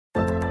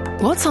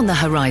What's on the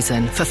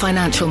horizon for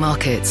financial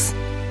markets?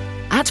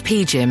 At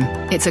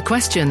PGIM, it's a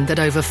question that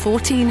over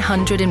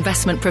 1,400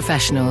 investment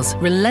professionals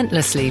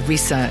relentlessly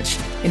research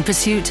in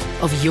pursuit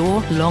of your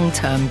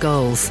long-term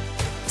goals.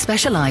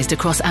 Specialized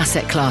across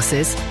asset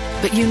classes,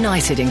 but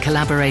united in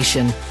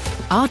collaboration,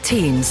 our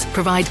teams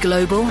provide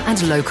global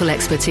and local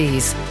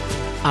expertise.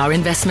 Our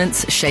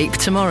investments shape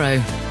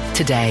tomorrow,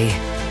 today.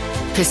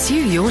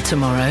 Pursue your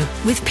tomorrow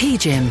with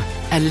PGIM,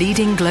 a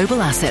leading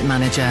global asset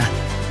manager.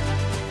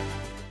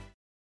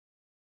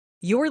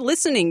 You're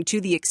listening to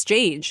The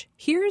Exchange.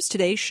 Here's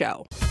today's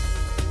show.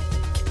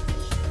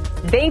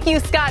 Thank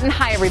you, Scott, and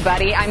hi,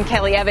 everybody. I'm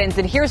Kelly Evans,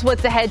 and here's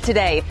what's ahead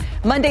today.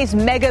 Monday's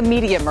mega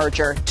media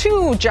merger.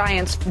 Two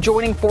giants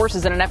joining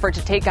forces in an effort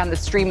to take on the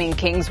streaming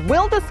kings.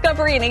 Will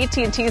Discovery and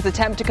AT&T's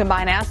attempt to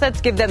combine assets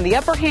give them the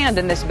upper hand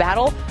in this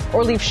battle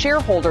or leave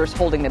shareholders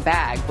holding the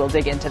bag? We'll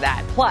dig into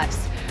that.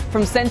 Plus,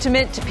 from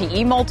sentiment to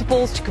PE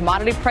multiples to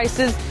commodity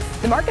prices,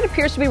 the market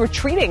appears to be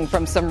retreating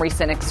from some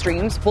recent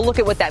extremes. We'll look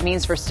at what that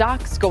means for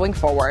stocks going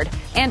forward.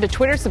 And a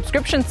Twitter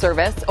subscription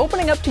service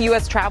opening up to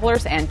U.S.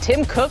 travelers, and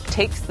Tim Cook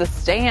takes the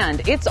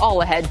stand. It's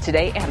all ahead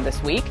today and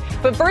this week.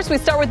 But first, we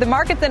start with the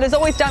markets, and as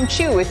always, Dom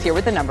Chu is here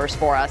with the numbers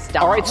for us.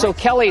 Dom. All right, so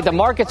Kelly, the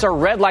markets are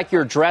red like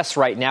your dress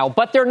right now,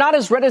 but they're not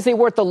as red as they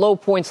were at the low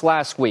points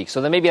last week.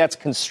 So then maybe that's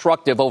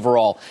constructive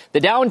overall.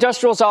 The Dow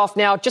Industrial's off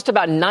now, just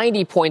about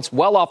 90 points,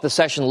 well off the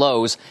session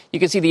lows. You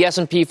can see the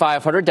S&P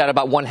 500 down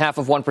about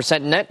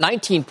 0.5% net,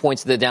 19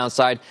 points to the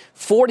downside,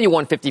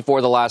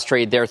 41.54 the last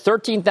trade there,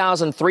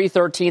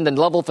 13,313 the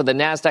level for the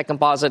NASDAQ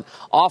composite,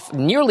 off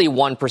nearly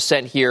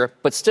 1% here,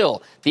 but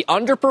still the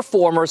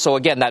underperformer. So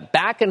again, that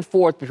back and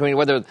forth between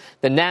whether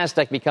the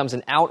NASDAQ becomes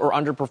an out or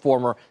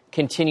underperformer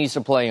continues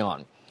to play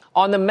on.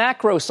 On the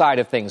macro side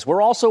of things,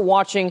 we're also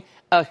watching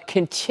a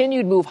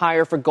continued move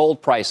higher for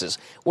gold prices.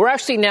 We're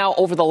actually now,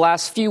 over the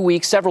last few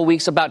weeks, several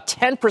weeks, about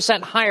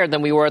 10% higher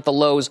than we were at the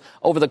lows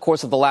over the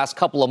course of the last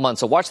couple of months.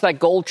 So watch that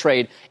gold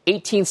trade,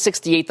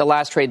 1868, the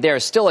last trade there.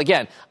 Still,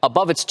 again,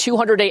 above its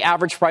 200-day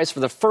average price for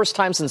the first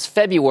time since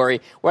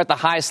February. We're at the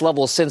highest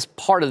level since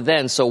part of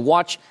then. So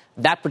watch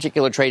that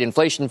particular trade.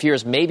 Inflation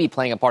fears may be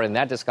playing a part in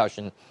that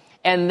discussion.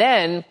 And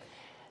then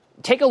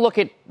take a look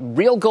at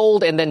real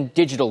gold and then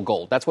digital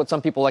gold. That's what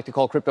some people like to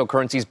call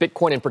cryptocurrencies,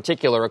 Bitcoin in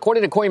particular.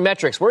 According to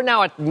Coinmetrics, we're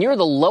now at near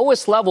the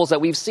lowest levels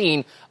that we've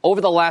seen over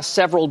the last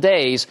several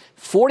days,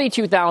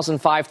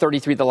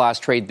 42,533 the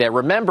last trade there.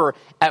 Remember,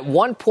 at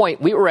one point,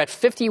 we were at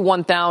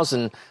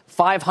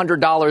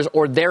 $51,500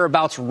 or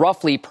thereabouts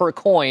roughly per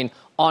coin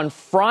on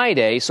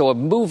Friday, so a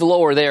move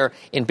lower there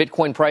in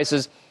Bitcoin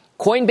prices.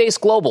 Coinbase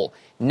Global,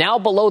 now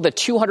below the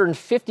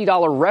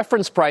 $250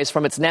 reference price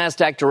from its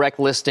NASDAQ direct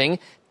listing.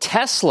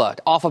 Tesla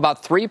off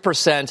about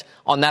 3%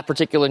 on that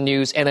particular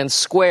news. And then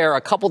Square,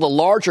 a couple of the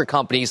larger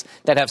companies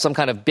that have some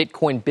kind of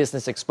Bitcoin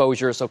business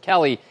exposure. So,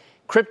 Kelly,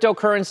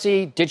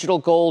 cryptocurrency, digital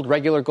gold,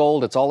 regular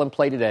gold, it's all in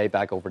play today.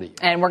 Back over to you.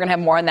 And we're going to have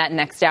more on that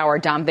next hour.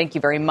 Dom, thank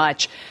you very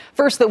much.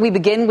 First, that we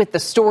begin with the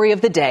story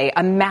of the day,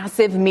 a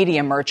massive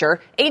media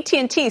merger.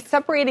 AT&T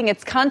separating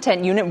its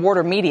content unit,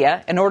 Warner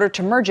Media, in order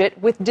to merge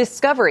it with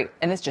Discovery.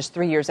 And it's just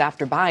 3 years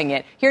after buying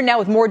it. Here now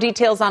with more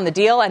details on the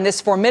deal and this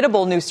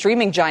formidable new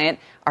streaming giant,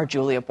 our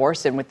Julia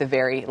Borson with the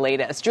very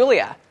latest.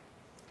 Julia.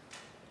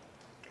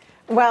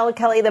 Well,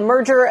 Kelly, the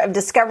merger of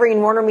Discovery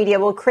and Warner Media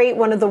will create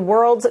one of the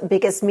world's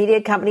biggest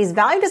media companies,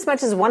 valued as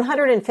much as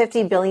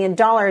 $150 billion,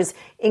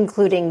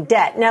 including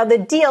debt. Now, the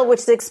deal,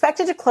 which is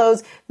expected to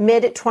close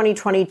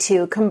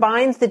mid-2022,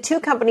 combines the two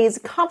companies'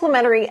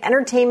 complementary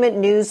entertainment,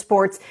 news,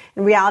 sports,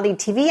 and reality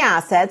TV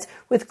assets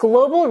with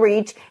global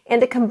reach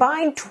and a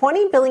combined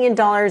 $20 billion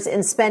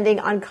in spending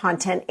on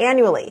content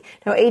annually.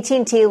 Now,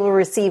 AT&T will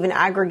receive an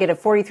aggregate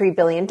of $43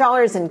 billion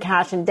in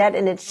cash and debt,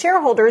 and its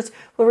shareholders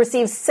will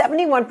receive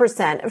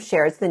 71% of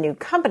shares of the new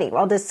company,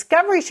 while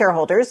Discovery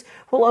shareholders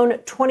will own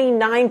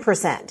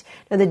 29%.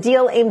 Now, the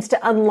deal aims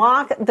to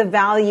unlock the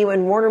value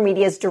in Warner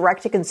Media's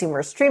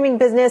direct-to-consumer streaming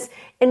business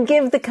and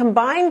give the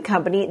combined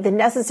company the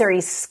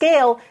necessary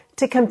scale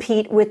to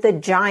compete with the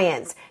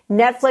giants.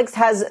 Netflix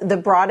has the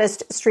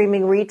broadest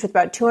streaming reach with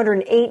about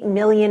 208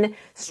 million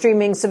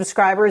streaming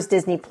subscribers.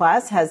 Disney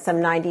Plus has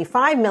some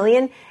 95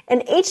 million.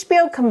 And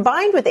HBO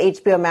combined with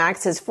HBO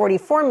Max has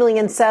 44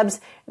 million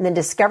subs. And then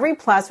Discovery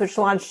Plus, which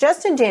launched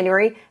just in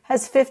January,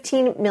 has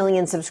 15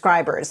 million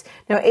subscribers.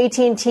 Now,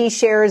 AT&T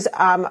shares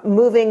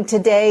moving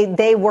today,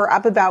 they were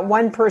up about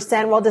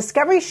 1%, while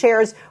Discovery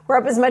shares were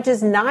up as much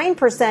as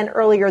 9%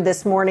 earlier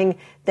this morning,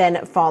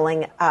 then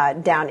falling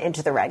down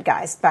into the red.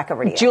 Guys, back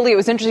over to you. Julie, it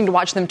was interesting to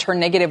watch them turn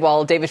negative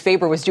while David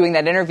Faber was doing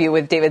that interview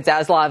with David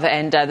Zaslav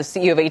and the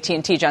CEO of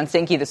AT&T, John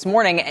Stankey, this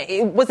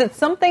morning. Was it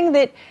something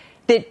that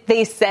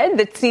they said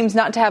that seems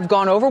not to have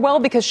gone over well?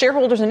 Because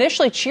shareholders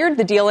initially cheered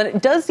the deal, and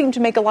it does seem to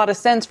make a lot of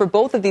sense for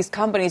both of these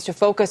companies to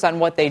focus on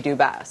what they do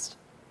best.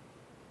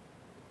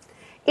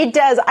 It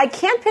does. I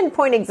can't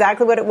pinpoint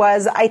exactly what it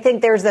was. I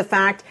think there's the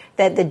fact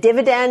that the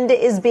dividend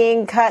is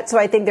being cut. So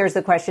I think there's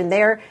the question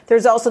there.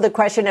 There's also the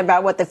question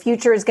about what the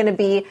future is going to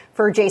be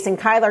for Jason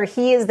Kilar.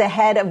 He is the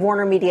head of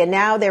Warner Media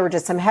now. There were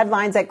just some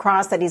headlines that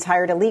crossed that he's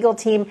hired a legal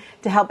team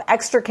to help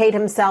extricate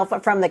himself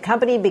from the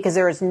company because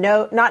there is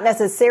not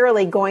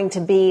necessarily going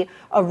to be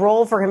a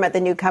role for him at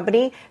the new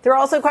company. There are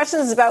also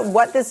questions about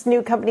what this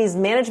new company's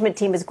management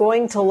team is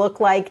going to look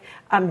like.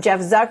 Jeff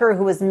Zucker,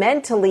 who was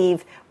meant to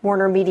leave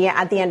Warner Media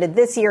at the end of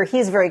this year,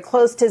 he's very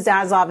close to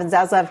Zaslav, and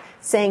Zaslav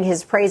saying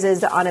his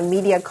praises on a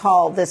media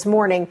call this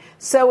morning.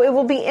 So it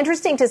will be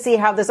interesting to see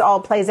how this all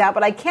plays out,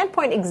 but I can't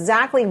point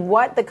exactly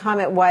what the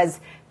comment was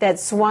that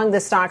swung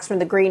the stocks from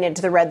the green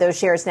into the red. Those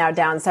shares now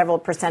down several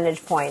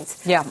percentage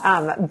points.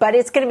 Yeah. But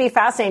it's going to be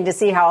fascinating to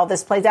see how all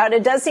this plays out.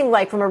 It does seem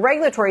like from a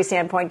regulatory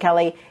standpoint,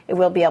 Kelly, it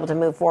will be able to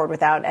move forward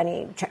without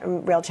any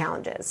real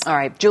challenges. All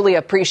right. Julia,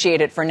 appreciate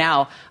it for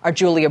now. Our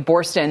Julia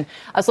Borston.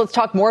 So let's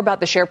talk more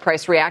about the share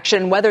price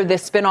reaction, whether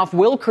this spinoff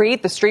will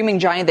create the streaming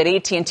giant that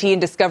AT&T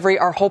and Discovery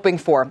are hoping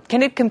for.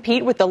 Can it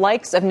compete with the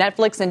likes of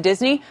Netflix and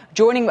Disney?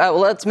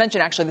 Let's mention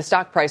actually the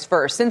stock price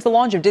first. Since the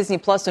launch of Disney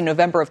Plus in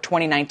November of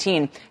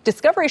 2019,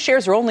 Discovery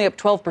shares are only up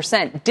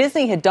 12%.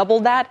 Disney had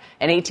doubled that,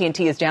 and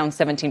AT&T is down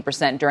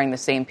 17% during the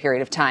same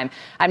period of time.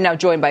 I'm now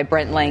joined by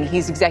Brent Lang.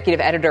 He's executive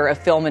editor of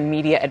film and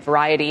media at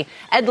Variety.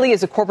 Ed Lee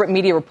is a corporate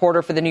media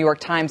reporter for the New York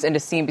Times and a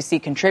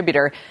CNBC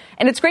contributor.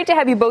 And it's great to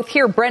have you both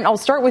here. Brent, I'll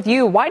start with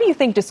you. Why do you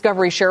think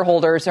Discovery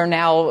shareholders are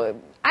now,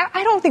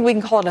 I don't think we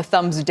can call it a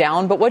thumbs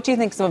down, but what do you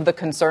think some of the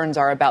concerns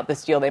are about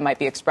this deal they might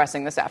be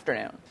expressing this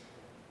afternoon?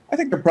 I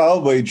think they're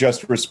probably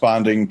just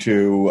responding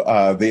to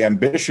the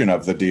ambition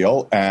of the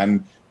deal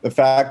and the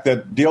fact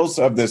that deals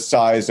of this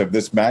size, of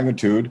this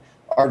magnitude,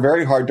 are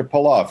very hard to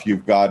pull off.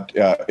 You've got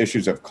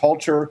issues of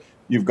culture.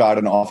 You've got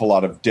an awful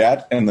lot of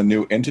debt in the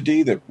new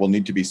entity that will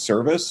need to be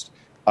serviced.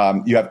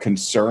 You have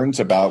concerns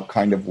about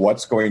kind of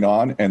what's going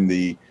on in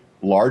the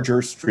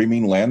larger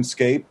streaming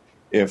landscape.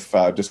 If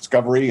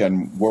Discovery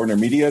and Warner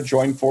Media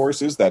join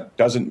forces, that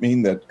doesn't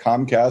mean that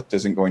Comcast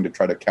isn't going to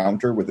try to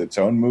counter with its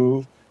own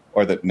move,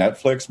 or that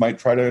Netflix might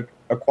try to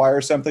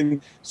acquire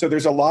something. So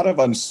there's a lot of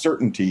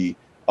uncertainty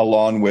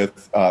along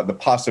with the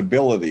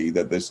possibility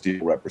that this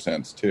deal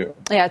represents, too.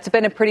 Yeah, it's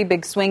been a pretty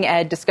big swing,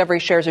 Ed. Discovery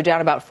shares are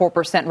down about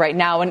 4% right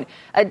now. And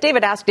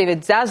David asked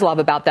David Zaslav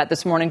about that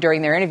this morning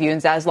during their interview,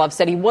 and Zaslav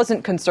said he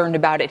wasn't concerned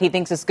about it. He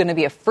thinks it's going to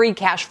be a free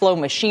cash flow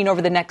machine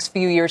over the next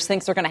few years,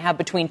 thinks they're going to have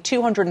between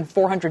 200 and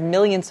 400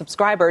 million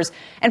subscribers.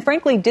 And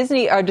frankly,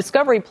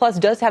 Discovery Plus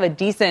does have a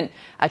decent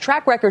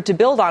track record to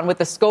build on with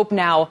the scope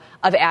now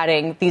of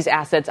adding these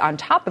assets on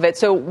top of it.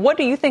 So what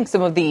do you think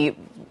some of the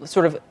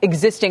sort of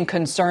existing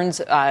concerns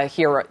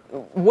here?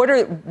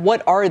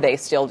 What are they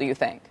still, do you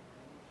think?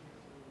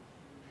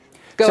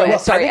 Go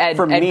ahead. Sorry, Ed.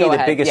 For me,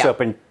 the biggest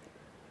open.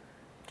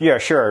 Yeah,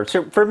 sure.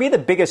 So for me, the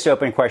biggest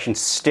open question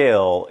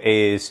still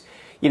is,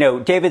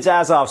 David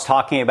Zaslav's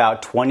talking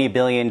about $20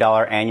 billion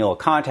annual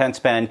content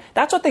spend.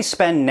 That's what they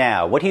spend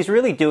now. What he's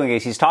really doing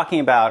is he's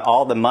talking about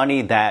all the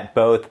money that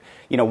both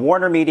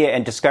Warner Media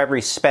and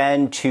Discovery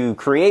spend to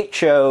create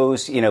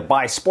shows,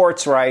 buy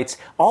sports rights,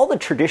 all the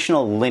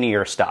traditional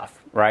linear stuff.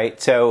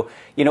 Right. So,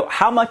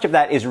 how much of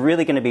that is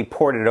really going to be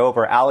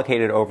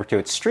allocated over to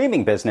its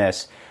streaming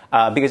business?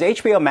 Because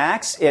HBO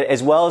Max,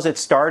 as well as it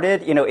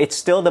started, it's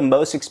still the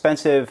most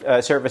expensive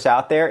service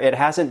out there. It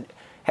hasn't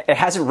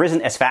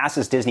risen as fast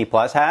as Disney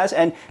Plus has.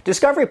 And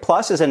Discovery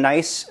Plus is a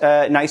nice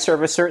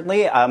service,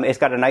 certainly. It's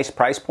got a nice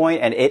price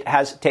point and it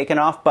has taken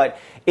off. But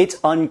it's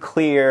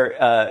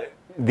unclear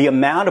the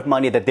amount of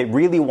money that they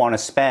really want to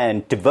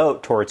spend to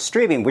devote towards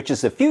streaming, which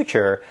is the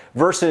future,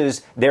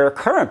 versus their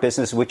current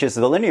business, which is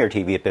the linear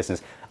TV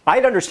business.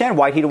 I'd understand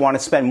why he'd want to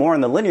spend more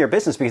on the linear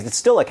business because it's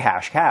still a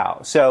cash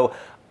cow. So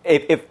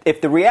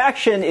if the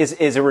reaction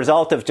is a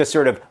result of just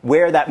sort of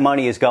where that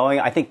money is going,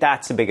 I think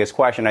that's the biggest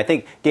question. I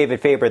think David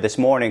Faber this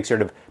morning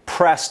sort of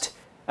pressed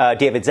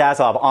David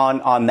Zaslav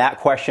on that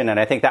question, and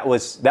I think that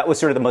was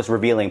sort of the most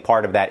revealing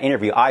part of that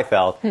interview, I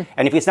felt.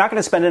 And if he's not going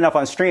to spend enough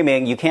on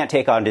streaming, you can't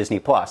take on Disney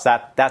Plus.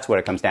 That's what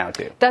it comes down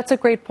to. That's a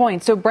great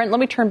point. So, Brent, let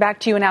me turn back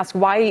to you and ask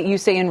why you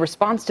say in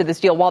response to this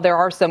deal, while there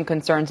are some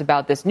concerns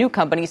about this new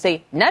company,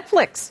 say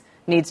Netflix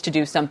needs to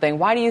do something.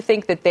 Why do you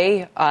think that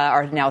they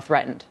are now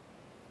threatened?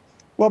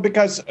 Well,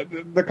 because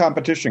the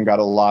competition got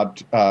a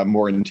lot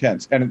more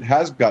intense, and it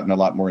has gotten a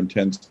lot more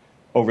intense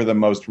over the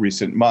most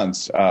recent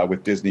months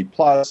with Disney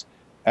Plus.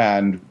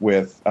 And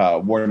with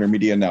Warner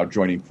Media now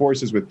joining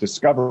forces with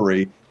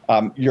Discovery,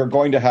 you're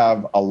going to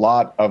have a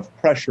lot of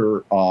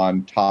pressure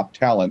on top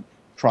talent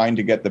trying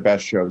to get the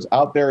best shows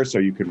out there so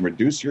you can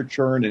reduce your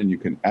churn and you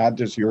can add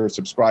to your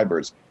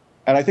subscribers.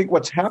 And I think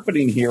what's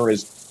happening here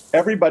is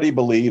everybody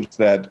believes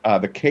that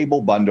the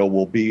cable bundle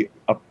will be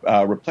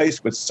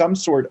replaced with some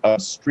sort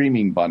of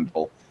streaming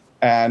bundle,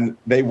 and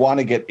they want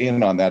to get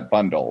in on that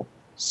bundle.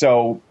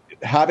 So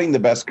having the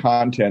best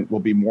content will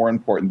be more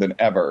important than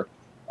ever.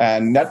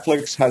 And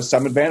Netflix has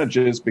some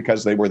advantages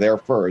because they were there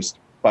first,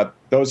 but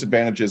those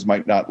advantages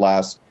might not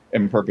last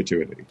in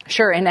perpetuity.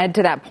 Sure. And Ed,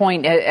 to that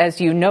point, as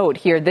you note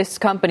here, this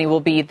company will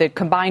be the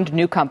combined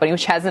new company,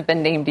 which hasn't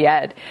been named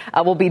yet,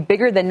 will be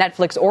bigger than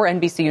Netflix or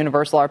NBC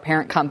Universal, our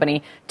parent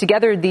company.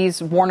 Together,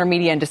 these Warner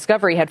Media and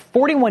Discovery had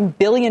 $41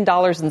 billion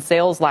in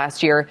sales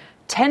last year,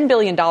 $10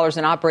 billion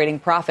in operating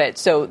profit.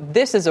 So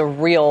this is a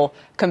real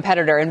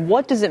competitor. And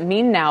what does it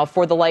mean now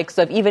for the likes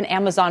of even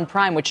Amazon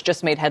Prime, which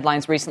just made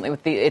headlines recently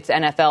with its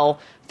NFL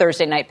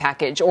Thursday night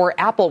package, or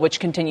Apple, which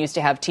continues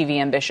to have TV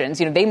ambitions?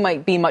 They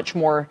might be much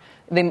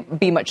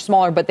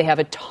smaller, but they have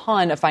a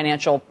ton of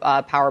financial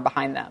power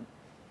behind them.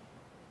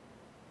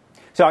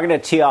 So I'm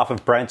going to tee off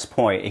of Brent's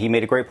point. He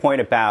made a great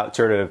point about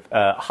sort of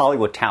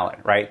Hollywood talent,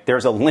 right?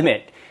 There's a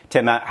limit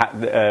to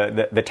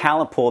the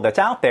talent pool that's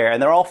out there,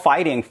 and they're all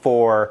fighting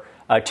for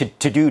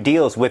to do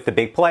deals with the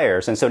big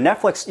players. And so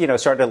Netflix,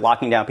 started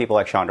locking down people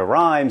like Shonda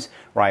Rhimes,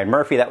 Ryan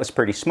Murphy. That was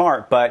pretty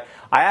smart. But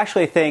I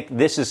actually think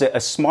this is a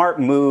smart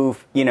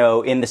move,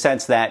 in the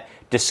sense that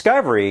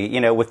Discovery,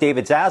 with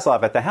David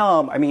Zaslav at the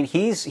helm, I mean,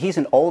 he's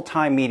an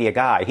old-time media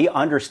guy. He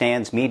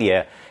understands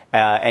media.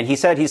 And he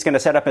said he's going to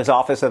set up his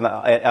office in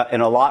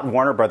a lot of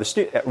Warner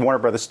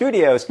Brothers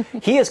Studios.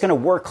 He is going to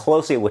work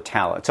closely with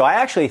talent. So I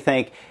actually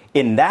think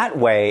in that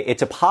way,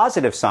 it's a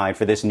positive sign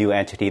for this new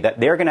entity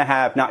that they're going to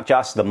have not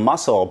just the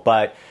muscle,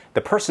 but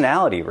the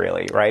personality,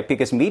 really, right?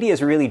 Because media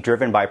is really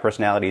driven by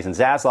personalities. And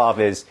Zaslav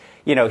is,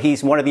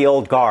 he's one of the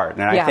old guard.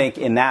 And I think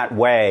in that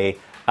way,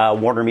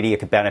 Warner Media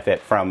could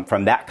benefit from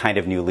that kind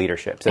of new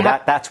leadership. So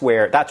that's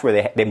where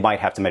they might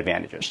have some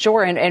advantages.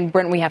 Sure. And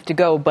Brent, we have to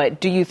go. But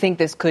do you think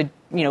this could,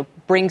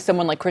 bring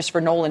someone like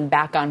Christopher Nolan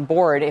back on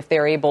board if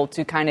they're able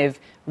to kind of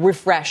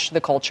refresh the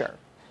culture?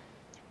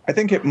 I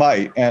think it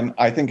might. And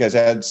I think, as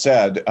Ed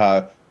said,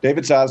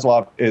 David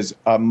Zaslav is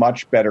a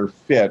much better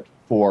fit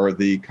for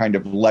the kind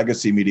of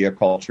legacy media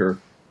culture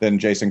than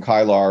Jason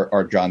Kilar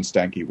or John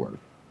Stankey were.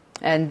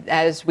 And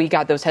as we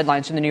got those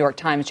headlines from the New York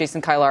Times,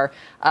 Jason Kilar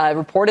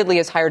reportedly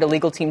has hired a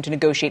legal team to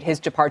negotiate his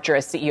departure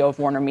as CEO of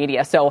Warner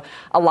Media. So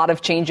a lot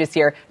of changes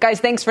here. Guys,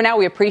 thanks for now.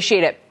 We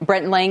appreciate it.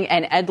 Brent Lang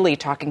and Ed Lee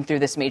talking through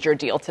this major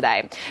deal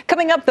today.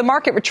 Coming up, the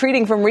market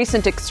retreating from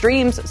recent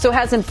extremes. So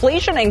has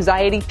inflation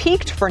anxiety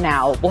peaked for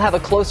now? We'll have a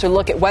closer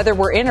look at whether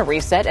we're in a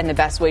reset and the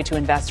best way to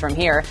invest from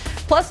here.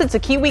 Plus, it's a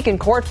key week in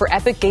court for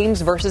Epic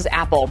Games versus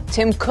Apple.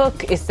 Tim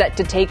Cook is set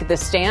to take the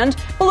stand.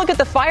 We'll look at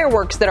the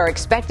fireworks that are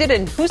expected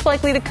and who's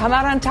likely to come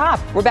out on top.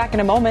 We're back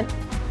in a moment.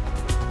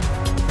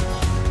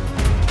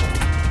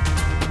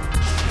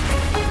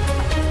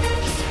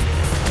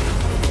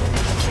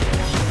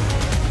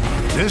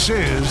 This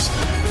is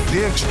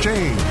The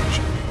Exchange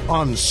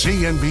on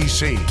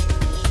CNBC.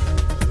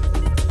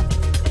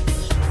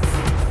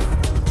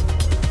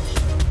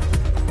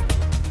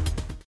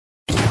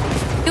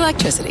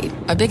 Electricity,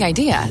 a big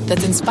idea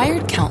that's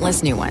inspired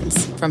countless new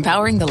ones. From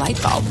powering the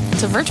light bulb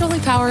to virtually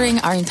powering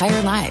our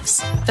entire lives.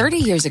 30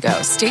 years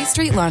ago, State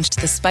Street launched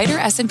the Spider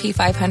S&P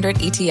 500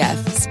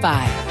 ETF,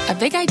 SPY. A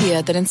big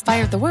idea that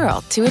inspired the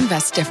world to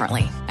invest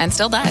differently. And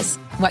still does.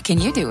 What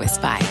can you do with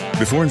SPY?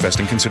 Before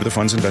investing, consider the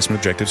fund's investment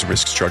objectives,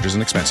 risks, charges,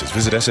 and expenses.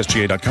 Visit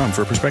ssga.com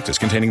for a prospectus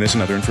containing this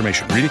and other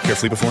information. Read it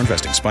carefully before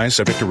investing. SPY is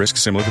subject to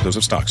risks similar to those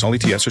of stocks. All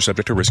ETFs are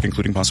subject to risk,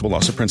 including possible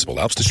loss of principal.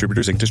 Alps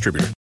Distributors, Inc.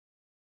 Distributor.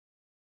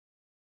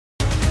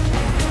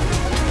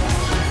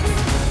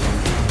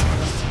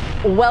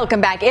 Welcome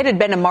back. It had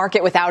been a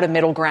market without a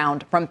middle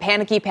ground, from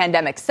panicky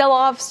pandemic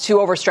sell-offs to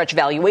overstretched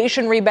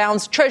valuation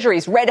rebounds,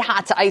 treasuries red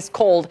hot to ice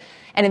cold,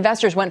 and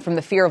investors went from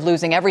the fear of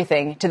losing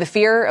everything to the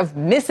fear of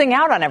missing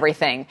out on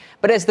everything.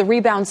 But as the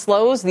rebound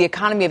slows, the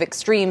economy of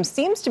extremes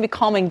seems to be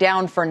calming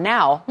down for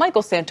now.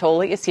 Michael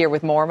Santoli is here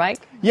with more. Mike?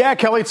 Yeah,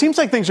 Kelly, it seems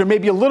like things are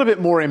maybe a little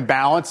bit more in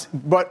balance,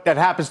 but that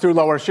happens through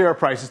lower share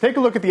prices. Take a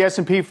look at the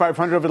S&P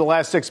 500 over the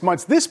last 6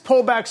 months. This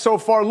pullback so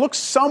far looks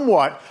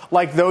somewhat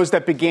like those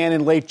that began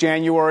in late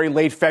January,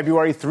 late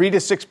February, 3 to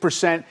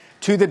 6%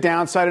 to the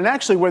downside. And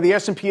actually, where the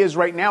S&P is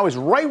right now is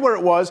right where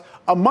it was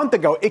a month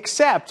ago,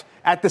 except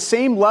at the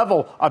same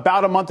level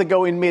about a month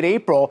ago in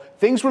mid-April,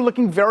 things were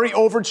looking very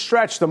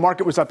overstretched. The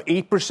market was up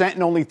 8%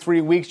 in only 3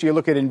 weeks. You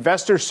look at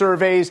investor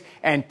surveys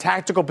and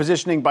tactical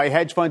positioning by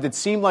hedge funds, it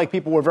seemed like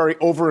people were very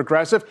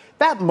over-aggressive.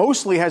 That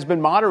mostly has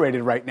been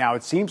moderated right now.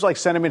 It seems like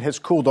sentiment has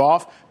cooled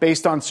off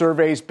based on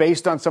surveys,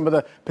 based on some of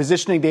the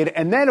positioning data.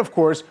 And then, of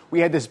course, we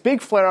had this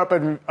big flare-up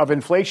of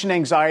inflation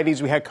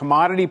anxieties. We had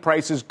commodity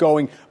prices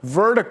going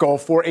vertical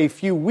for a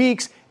few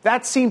weeks.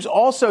 That seems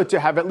also to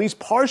have at least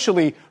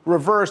partially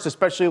reversed,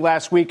 especially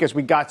last week as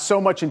we got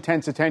so much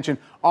intense attention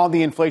on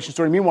the inflation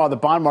story. Meanwhile, the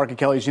bond market,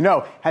 Kelly, as you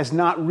know, has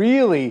not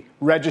really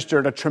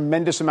registered a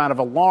tremendous amount of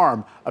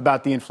alarm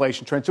about the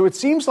inflation trend. So it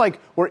seems like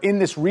we're in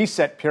this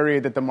reset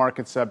period that the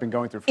market's been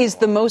going through. Is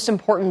the most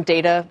important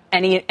data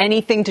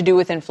anything to do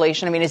with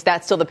inflation? I mean, is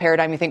that still the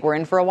paradigm you think we're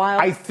in for a while?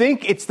 I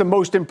think it's the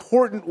most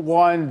important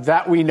one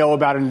that we know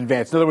about in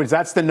advance. In other words,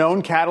 that's the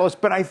known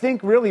catalyst. But I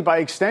think really by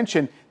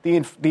extension, the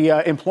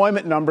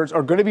employment numbers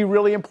are going to be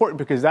really important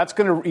because that's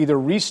going to either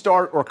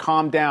restart or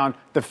calm down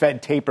the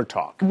Fed taper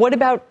talk. What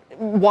about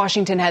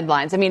Washington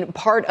headlines. I mean,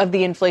 part of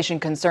the inflation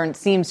concern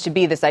seems to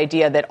be this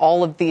idea that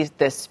all of this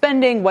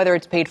spending, whether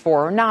it's paid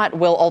for or not,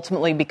 will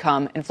ultimately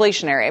become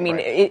inflationary. I mean,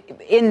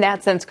 in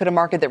that sense, could a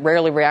market that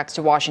rarely reacts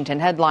to Washington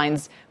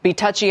headlines be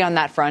touchy on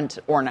that front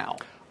or no?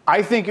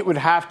 I think it would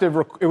have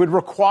to. It would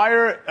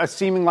require a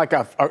seeming like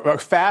a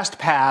fast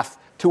path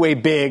to a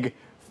big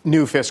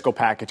new fiscal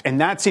package,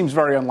 and that seems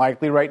very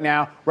unlikely right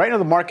now. Right now,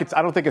 the market's,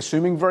 I don't think,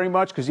 assuming very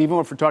much, because even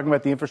if we're talking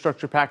about the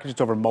infrastructure package,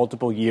 it's over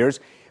multiple years.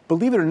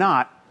 Believe it or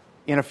not,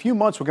 in a few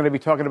months, we're going to be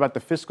talking about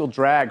the fiscal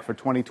drag for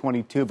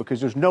 2022,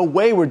 because there's no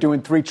way we're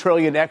doing $3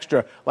 trillion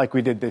extra like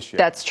we did this year.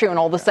 That's true. And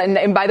all of a sudden,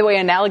 and by the way,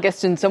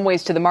 analogous in some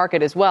ways to the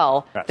market as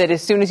well, that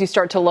as soon as you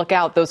start to look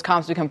out, those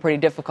comps become pretty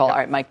difficult. All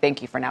right, Mike,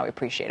 thank you for now. We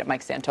appreciate it.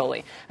 Mike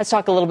Santoli. Let's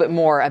talk a little bit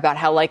more about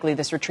how likely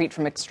this retreat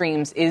from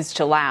extremes is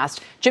to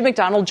last. Jim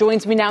McDonald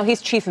joins me now.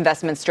 He's Chief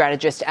Investment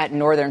Strategist at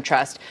Northern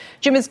Trust.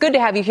 Jim, it's good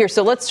to have you here.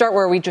 So let's start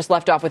where we just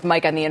left off with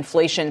Mike on the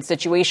inflation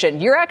situation.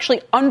 You're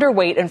actually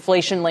underweight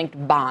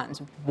inflation-linked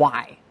bonds. Why?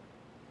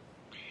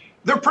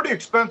 They're pretty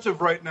expensive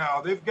right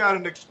now. They've got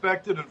an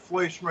expected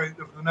inflation rate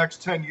over the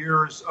next 10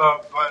 years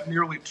of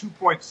nearly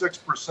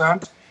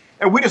 2.6%.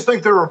 And we just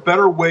think there are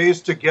better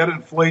ways to get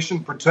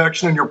inflation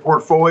protection in your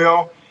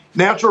portfolio.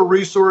 Natural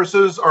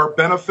resources are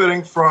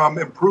benefiting from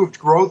improved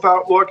growth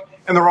outlook,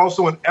 and they're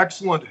also an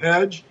excellent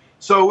hedge.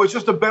 So it's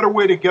just a better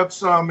way to get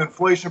some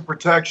inflation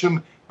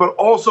protection, but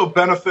also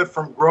benefit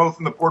from growth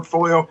in the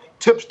portfolio.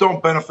 Tips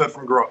don't benefit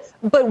from growth.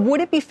 But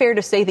would it be fair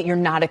to say that you're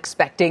not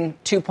expecting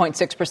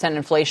 2.6%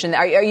 inflation?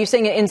 Are you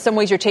saying in some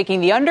ways you're taking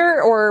the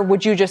under, or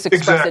would you just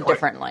express it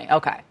differently?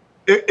 Okay.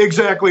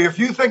 Exactly. If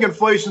you think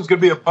inflation is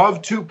going to be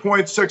above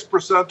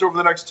 2.6% over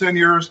the next 10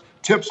 years,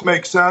 tips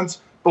make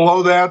sense.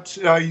 Below that,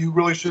 you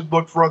really should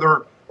look for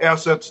other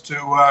assets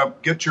to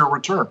get your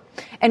return.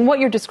 And what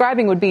you're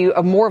describing would be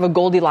more of a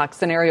Goldilocks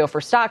scenario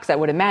for stocks, I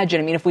would imagine.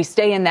 I mean, if we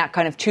stay in that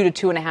kind of 2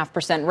 to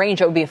 2.5%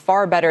 range, it would be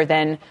far better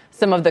than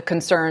some of the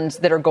concerns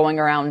that are going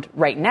around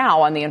right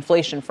now on the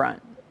inflation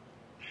front.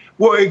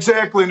 Well,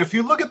 exactly. And if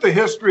you look at the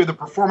history of the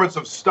performance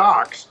of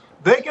stocks,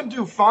 they can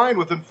do fine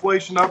with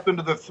inflation up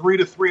into the 3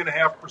 to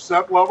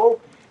 3.5% level.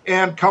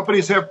 And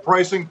companies have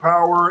pricing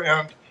power,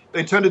 and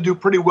they tend to do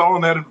pretty well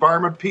in that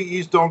environment.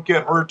 PEs don't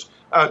get hurt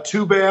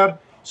too bad.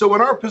 So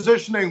in our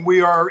positioning, we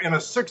are in a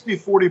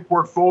 60-40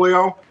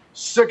 portfolio,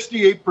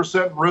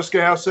 68% risk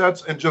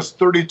assets and just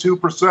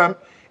 32%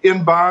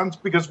 in bonds,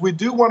 because we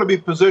do want to be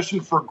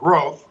positioned for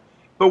growth,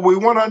 but we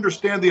want to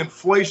understand the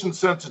inflation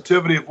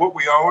sensitivity of what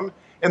we own.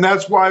 And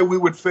that's why we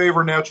would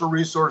favor natural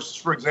resources,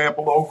 for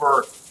example,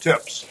 over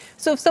tips.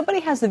 So if somebody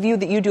has the view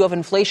that you do of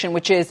inflation,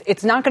 which is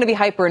it's not going to be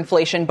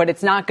hyperinflation, but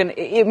it's not going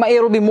to,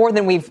 it'll be more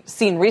than we've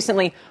seen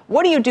recently.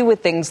 What do you do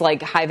with things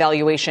like high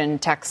valuation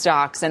tech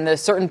stocks and the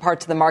certain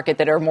parts of the market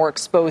that are more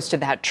exposed to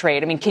that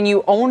trade? I mean, can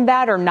you own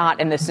that or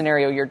not in the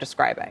scenario you're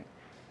describing?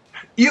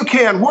 You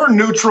can. We're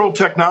neutral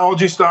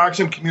technology stocks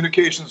and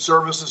communication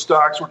services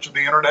stocks, which are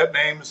the internet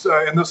names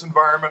in this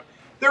environment.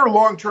 Their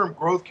long-term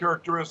growth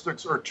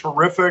characteristics are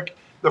terrific.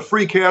 The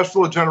free cash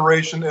flow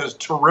generation is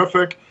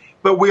terrific.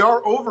 But we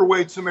are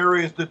overweight some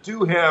areas that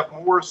do have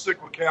more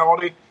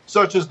cyclicality,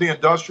 such as the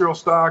industrial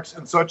stocks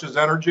and such as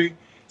energy.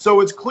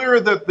 So it's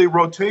clear that the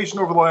rotation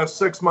over the last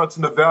 6 months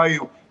in the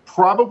value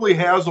probably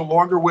has a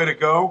longer way to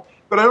go.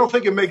 But I don't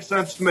think it makes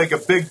sense to make a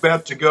big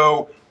bet to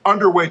go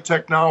underweight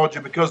technology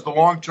because the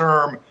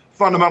long-term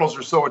fundamentals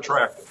are so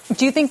attractive.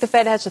 Do you think the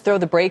Fed has to throw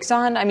the brakes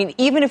on? I mean,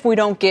 even if we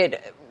don't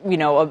get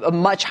a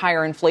much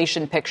higher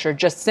inflation picture,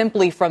 just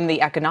simply from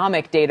the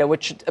economic data,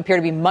 which appear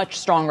to be much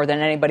stronger than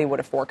anybody would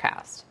have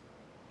forecast.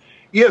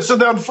 Yeah, so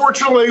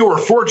unfortunately or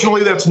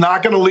fortunately, that's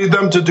not going to lead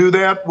them to do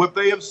that. What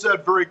they have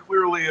said very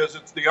clearly is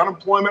it's the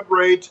unemployment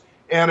rate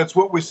and it's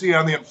what we see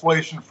on the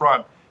inflation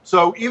front.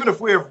 So even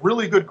if we have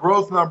really good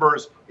growth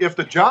numbers, if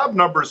the job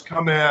numbers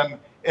come in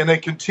in a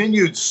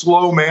continued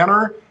slow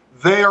manner,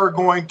 they are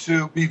going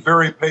to be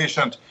very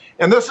patient.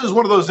 And this is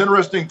one of those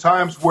interesting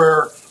times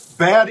where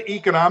bad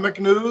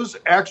economic news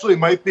actually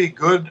might be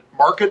good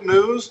market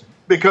news,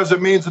 because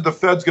it means that the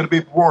Fed's going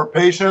to be more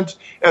patient.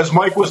 As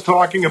Mike was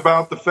talking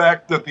about the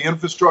fact that the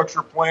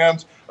infrastructure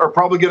plans are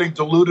probably getting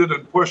diluted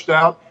and pushed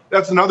out,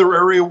 that's another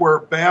area where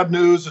bad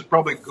news is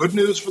probably good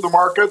news for the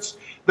markets.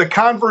 The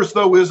converse,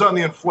 though, is on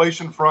the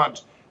inflation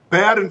front.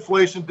 Bad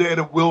inflation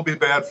data will be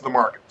bad for the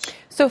markets.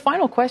 So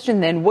final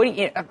question then,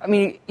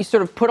 you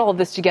sort of put all of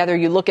this together,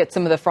 you look at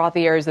some of the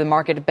frothy areas of the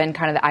market have been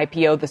kind of the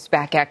IPO, the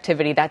SPAC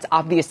activity, that's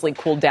obviously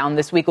cooled down.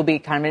 This week will be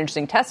kind of an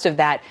interesting test of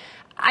that.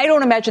 I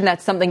don't imagine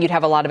that's something you'd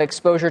have a lot of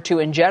exposure to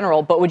in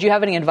general, but would you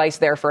have any advice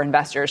there for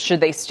investors? Should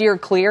they steer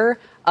clear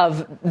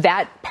of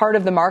that part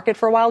of the market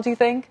for a while, do you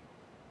think?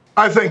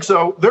 I think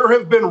so. There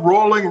have been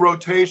rolling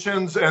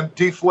rotations and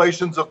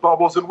deflations of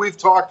bubbles, and we've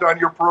talked on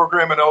your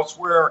program and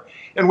elsewhere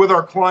and with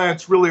our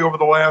clients really over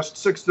the last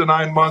 6 to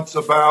 9 months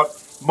about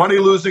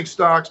money-losing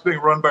stocks being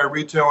run by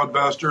retail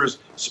investors,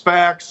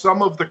 SPACs,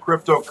 some of the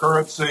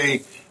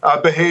cryptocurrency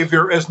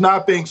behavior as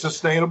not being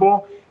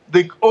sustainable.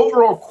 The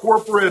overall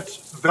corporate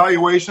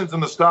valuations in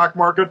the stock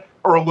market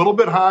are a little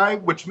bit high,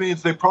 which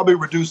means they probably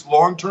reduce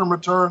long-term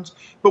returns.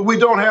 But we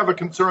don't have a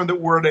concern that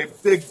we're in a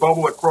big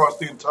bubble across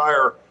the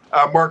entire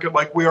market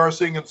like we are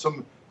seeing in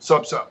some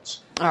subsets.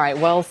 All right,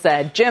 well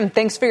said. Jim,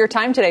 thanks for your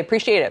time today.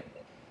 Appreciate it.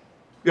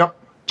 Yep.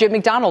 Jim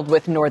McDonald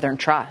with Northern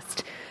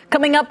Trust.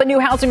 Coming up, a new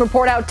housing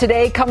report out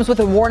today comes with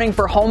a warning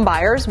for home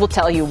buyers. We'll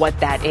tell you what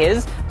that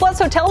is. Plus,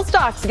 hotel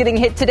stocks getting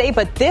hit today,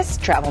 but this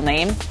travel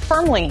name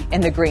firmly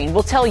in the green.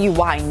 We'll tell you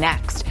why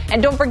next.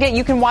 And don't forget,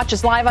 you can watch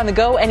us live on the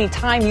go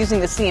anytime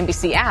using the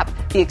CNBC app.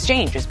 The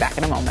Exchange is back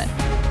in a moment.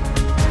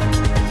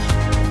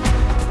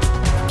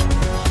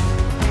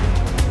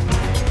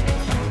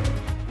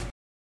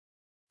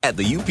 At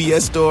the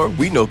UPS Store,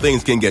 we know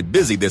things can get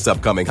busy this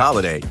upcoming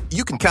holiday.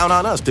 You can count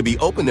on us to be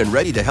open and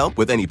ready to help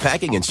with any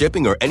packing and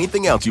shipping or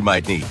anything else you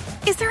might need.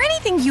 Is there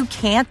anything you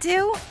can't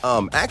do?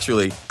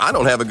 Actually, I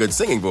don't have a good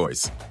singing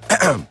voice.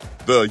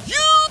 The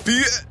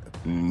UPS...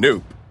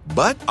 Nope.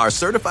 But our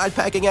certified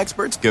packing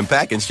experts can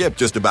pack and ship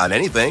just about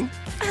anything.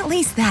 At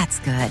least that's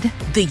good.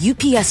 The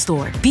UPS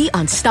Store. Be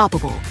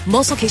unstoppable.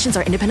 Most locations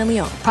are independently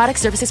owned. Product,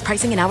 services,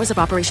 pricing, and hours of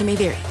operation may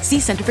vary.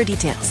 See Center for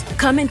details.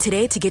 Come in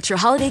today to get your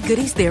holiday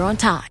goodies there on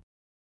time.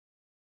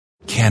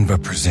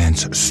 Canva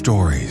presents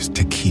stories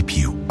to keep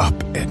you up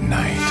at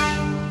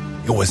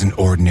night. It was an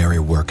ordinary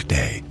work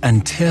day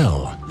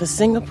until... The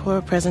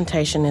Singapore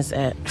presentation is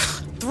at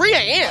 3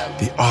 a.m.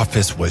 The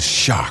office was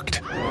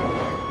shocked.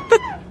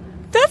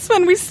 That's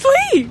when we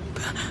sleep.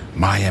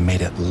 Maya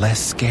made it less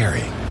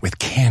scary with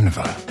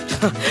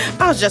Canva.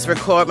 I'll just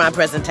record my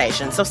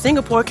presentation so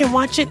Singapore can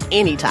watch it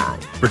anytime.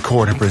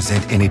 Record and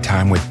present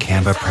anytime with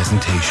Canva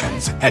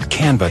presentations at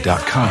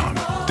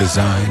canva.com.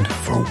 Designed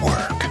for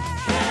work.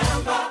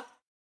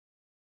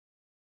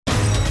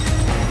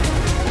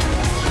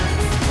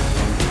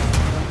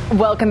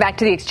 Welcome back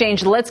to the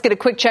Exchange. Let's get a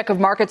quick check of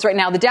markets right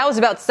now. The Dow is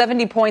about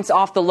 70 points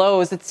off the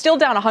lows. It's still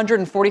down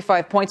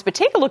 145 points, but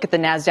take a look at the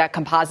NASDAQ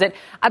composite.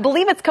 I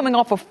believe it's coming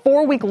off a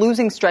 4-week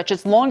losing stretch,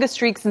 its longest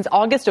streak since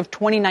August of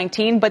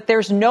 2019, but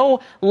there's no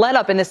let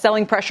up in the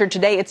selling pressure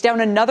today. It's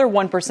down another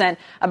 1%,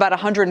 about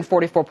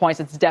 144 points.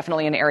 It's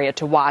definitely an area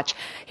to watch.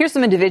 Here's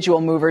some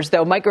individual movers,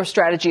 though.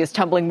 MicroStrategy is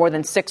tumbling more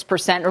than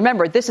 6%.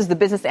 Remember, this is the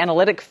business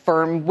analytic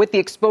firm with the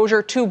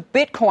exposure to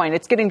Bitcoin.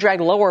 It's getting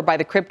dragged lower by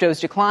the crypto's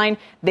decline.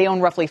 They own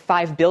roughly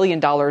 $5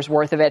 billion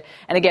worth of it.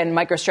 And again,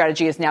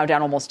 MicroStrategy is now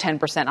down almost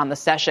 10% on the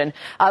session.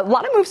 A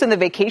lot of moves in the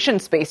vacation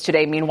space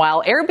today.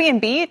 Meanwhile,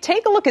 Airbnb,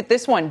 take a look at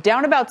this one,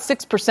 down about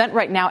 6%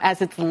 right now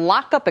as its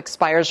lockup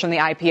expires from the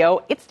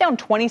IPO. It's down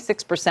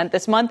 26%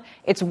 this month.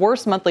 Its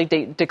worst monthly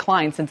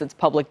decline since its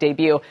public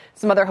debut.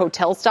 Some other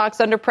hotel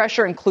stocks under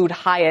pressure include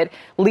Hyatt,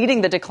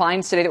 leading the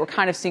declines today that we're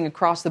kind of seeing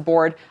across the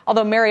board,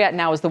 although Marriott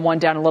now is the one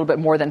down a little bit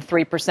more than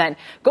 3%.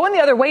 Going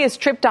the other way is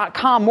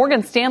Trip.com.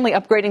 Morgan Stanley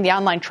upgrading the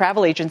online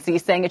travel agency,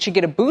 saying it should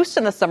get a boost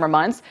in the summer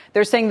months.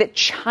 They're saying that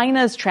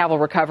China's travel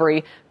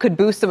recovery could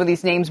boost some of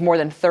these names more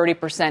than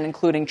 30%,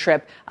 including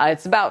Trip.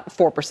 It's about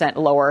 4%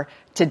 lower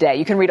today.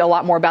 You can read a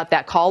lot more about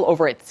that call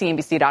over at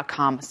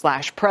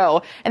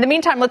cnbc.com/pro. In the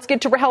meantime, let's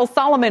get to Rahel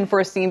Solomon for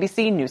a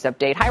CNBC News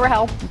Update. Hi,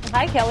 Rahel.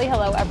 Hi, Kelly.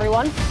 Hello,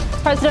 everyone.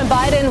 President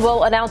Biden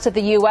will announce that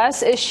the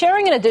U.S. is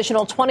sharing an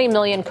additional 20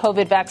 million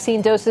COVID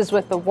vaccine doses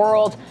with the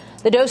world.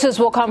 The doses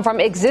will come from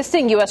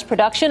existing U.S.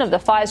 production of the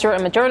Pfizer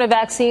and Moderna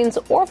vaccines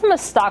or from a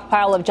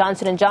stockpile of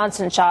Johnson &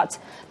 Johnson shots.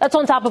 That's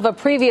on top of a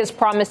previous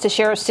promise to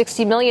share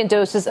 60 million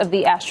doses of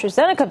the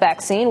AstraZeneca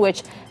vaccine,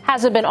 which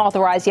hasn't been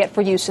authorized yet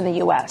for use in the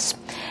U.S.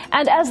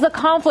 And as the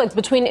conflict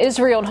between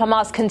Israel and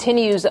Hamas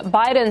continues,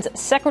 Biden's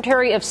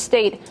Secretary of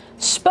State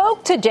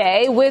spoke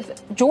today with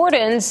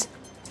Jordan's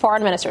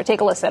foreign minister.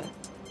 Take a listen.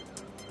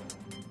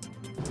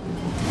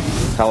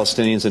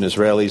 Palestinians and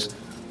Israelis,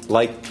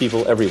 like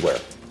people everywhere,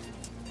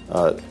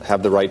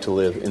 have the right to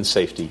live in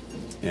safety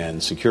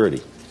and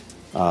security.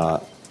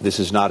 This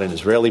is not an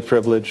Israeli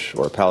privilege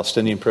or a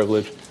Palestinian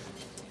privilege.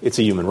 It's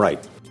a human right.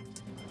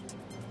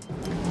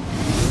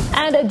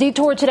 And a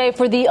detour today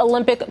for the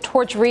Olympic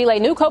torch relay.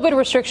 New COVID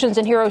restrictions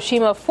in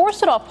Hiroshima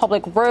forced it off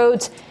public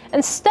roads.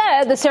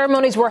 Instead, the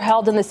ceremonies were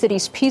held in the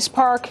city's Peace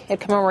Park. It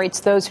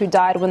commemorates those who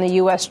died when the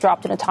U.S.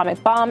 dropped an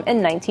atomic bomb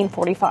in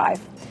 1945.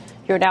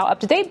 You're now up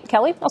to date.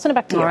 Kelly, I'll send it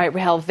back to you. All right,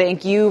 Rahel.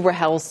 Thank you,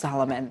 Rahel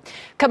Solomon.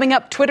 Coming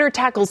up, Twitter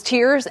tackles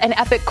tears and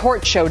epic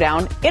court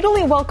showdown.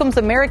 Italy welcomes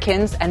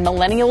Americans and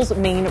millennials'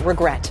 main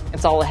regret.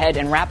 It's all ahead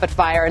in rapid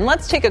fire. And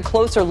let's take a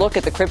closer look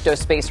at the crypto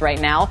space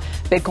right now.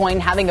 Bitcoin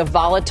having a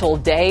volatile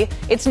day.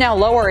 It's now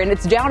lower, and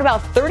it's down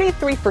about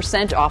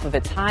 33% off of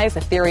its highs.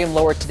 Ethereum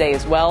lower today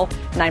as well,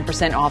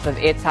 9% off of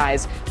its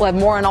highs. We'll have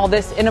more on all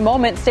this in a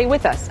moment. Stay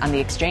with us on The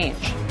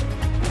Exchange.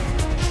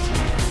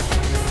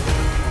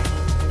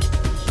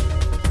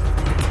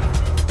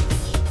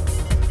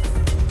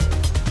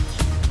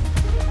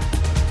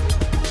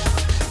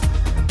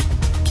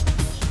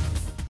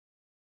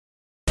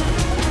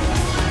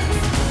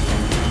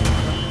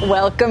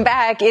 Welcome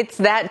back. It's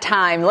that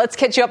time. Let's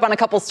catch you up on a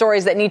couple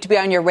stories that need to be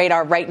on your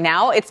radar right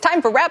now. It's time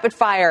for Rapid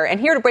Fire. And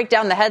here to break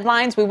down the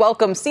headlines, we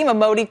welcome Seema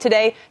Modi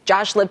today,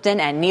 Josh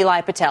Lipton, and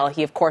Nilay Patel.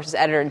 He, of course, is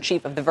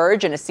editor-in-chief of The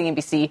Verge and a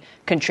CNBC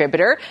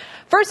contributor.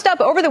 First up,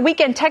 over the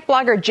weekend, tech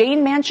blogger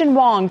Jane Manchun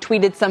Wong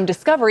tweeted some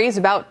discoveries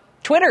about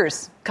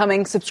Twitter's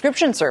coming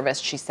subscription service,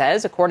 she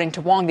says. According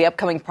to Wong, the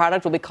upcoming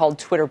product will be called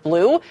Twitter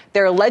Blue.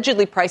 They're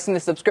allegedly pricing the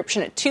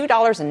subscription at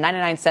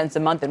 $2.99 a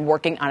month and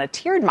working on a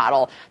tiered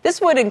model. This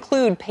would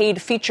include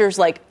paid features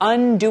like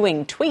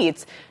undoing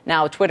tweets.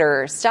 Now,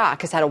 Twitter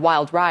stock has had a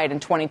wild ride in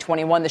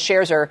 2021. The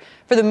shares are,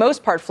 for the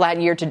most part, flat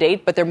year to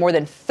date, but they're more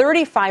than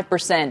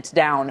 35%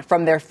 down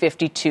from their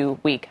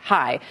 52-week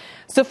high.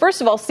 So first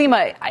of all,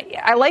 Seema,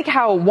 I like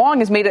how Wong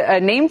has made a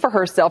name for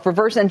herself,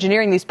 reverse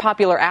engineering these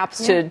popular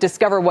apps to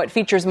discover what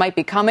features might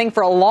be coming.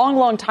 For a long,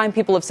 long time,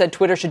 people have said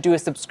Twitter should do a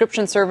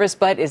subscription service,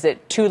 but is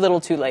it too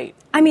little too late?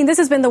 I mean, this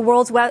has been the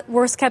world's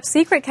worst kept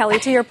secret, Kelly,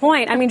 to your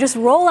point. I mean, just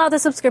roll out the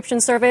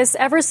subscription service.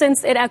 Ever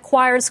since it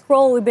acquired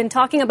Scroll, we've been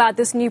talking about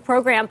this new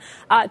program,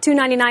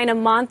 $2.99 a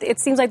month.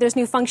 It seems like there's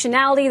new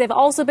functionality. They've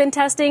also been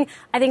testing.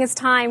 I think it's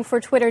time for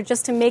Twitter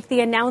just to make the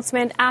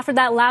announcement after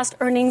that last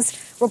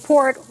earnings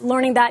report,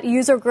 learning that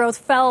user growth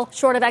fell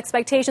short of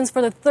expectations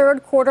for the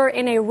third quarter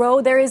in a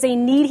row. There is a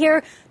need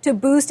here to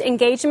boost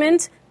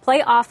engagement,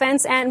 play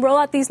offense, and roll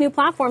out these new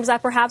platforms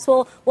that perhaps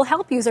will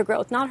help user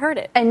growth, not hurt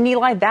it. And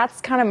Nilay,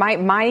 that's kind of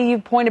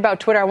my point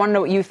about Twitter. I want to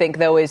know what you think,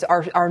 though, is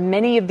are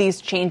many of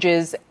these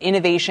changes,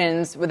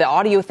 innovations, with the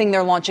audio thing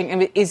they're launching, I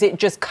mean, is it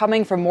just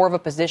coming from more of a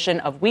position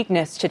of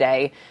weakness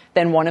today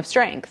than one of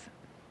strength?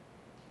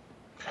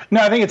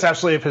 No, I think it's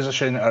absolutely a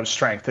position of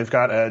strength. They've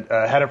got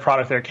a head of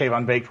product there,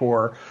 Kayvon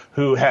Bakpour,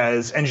 who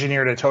has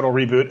engineered a total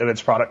reboot of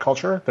its product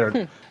culture.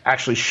 They're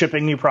actually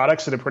shipping new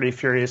products at a pretty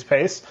furious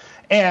pace.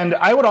 And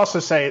I would also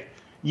say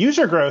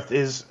user growth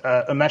is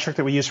a metric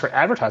that we use for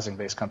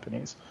advertising-based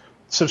companies.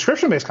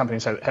 Subscription-based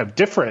companies have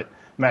different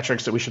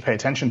metrics that we should pay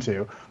attention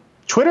to.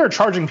 Twitter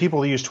charging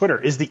people to use Twitter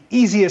is the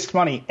easiest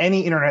money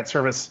any internet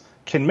service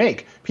can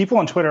make. People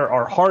on Twitter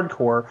are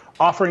hardcore.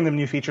 Offering them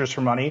new features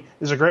for money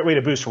is a great way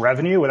to boost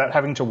revenue without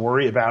having to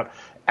worry about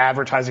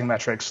advertising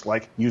metrics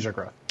like user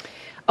growth.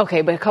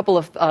 Okay, but a couple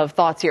of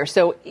thoughts here.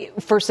 So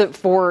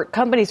for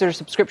companies that are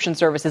subscription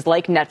services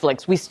like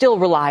Netflix, we still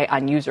rely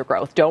on user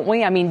growth, don't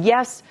we? I mean,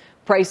 yes,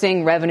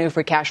 pricing, revenue,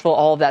 free cash flow,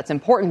 all of that's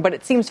important, but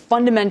it seems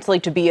fundamentally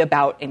to be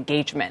about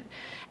engagement.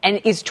 And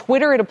is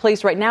Twitter at a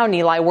place right now,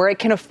 Nilay, where it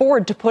can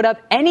afford to put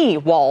up any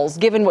walls,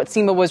 given what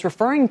Seema was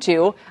referring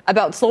to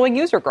about slowing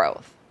user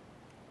growth?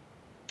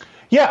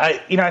 Yeah,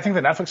 I think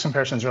the Netflix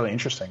comparison is really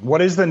interesting.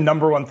 What is the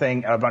number one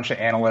thing a bunch of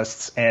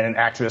analysts and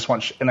activists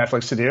want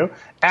Netflix to do?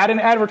 Add an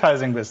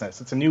advertising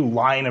business. It's a new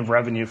line of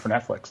revenue for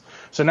Netflix.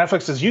 So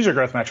Netflix's user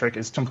growth metric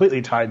is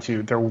completely tied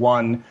to their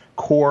one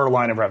core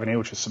line of revenue,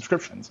 which is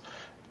subscriptions.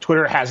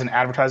 Twitter has an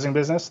advertising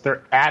business.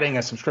 They're adding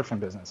a subscription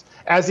business.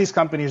 As these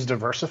companies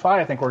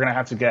diversify, I think we're going to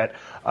have to get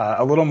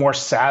a little more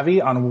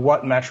savvy on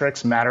what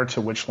metrics matter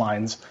to which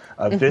lines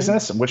of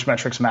business and which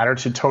metrics matter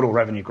to total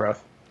revenue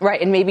growth. Right,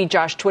 and maybe,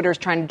 Josh, Twitter's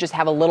trying to just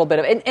have a little bit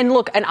of, and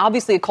look, and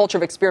obviously a culture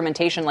of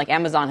experimentation like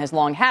Amazon has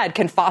long had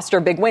can foster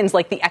big wins,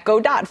 like the Echo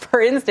Dot, for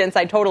instance.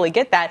 I totally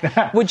get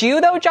that. Would you,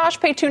 though, Josh,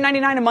 pay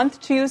 $2.99 a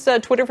month to use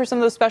Twitter for some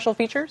of those special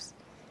features?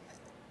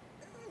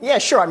 Yeah,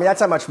 sure. I mean,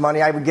 that's not much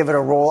money. I would give it a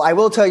roll. I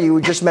will tell you,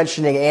 were just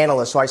mentioning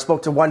analysts. So I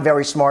spoke to one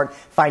very smart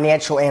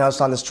financial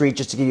analyst on the street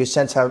just to give you a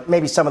sense how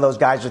maybe some of those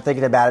guys are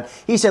thinking about it.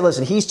 He said,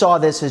 listen, he saw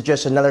this as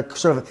just another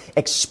sort of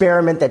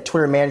experiment that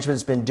Twitter management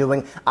has been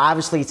doing.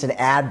 Obviously, it's an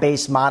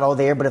ad-based model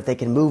there, but if they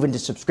can move into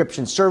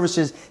subscription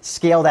services,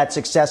 scale that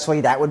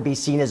successfully, that would be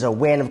seen as a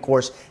win. Of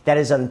course, that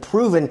is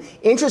unproven.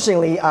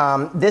 Interestingly,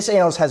 this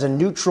analyst has a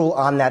neutral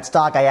on that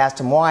stock. I asked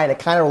him why, and it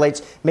kind of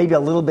relates maybe a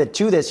little bit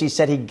to this. He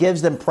said he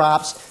gives them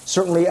props,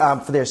 certainly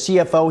for their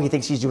CFO. He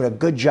thinks he's doing a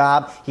good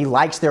job. He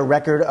likes their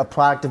record of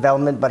product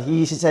development, but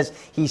he says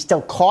he's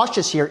still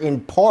cautious here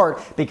in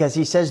part because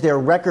he says their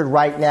record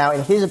right now,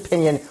 in his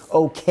opinion,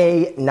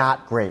 okay,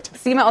 not great.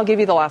 Seema, I'll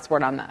give you the last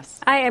word on this.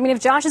 I mean, if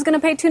Josh is going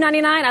to pay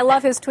 $2.99, I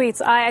love his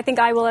tweets. I think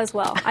I will as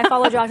well. I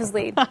follow Josh's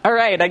lead. All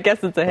right, I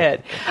guess it's a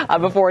hit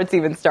before it's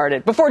even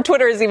started, before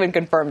Twitter has even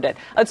confirmed it.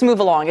 Let's move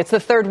along. It's the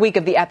third week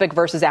of the Epic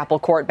versus Apple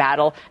court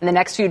battle, and the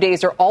next few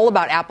days are all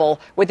about Apple,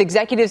 with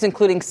executives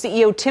including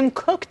CEO Tim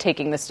Cook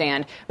taking the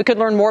stand. We could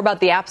learn more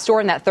about the App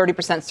Store and that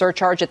 30%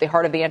 surcharge at the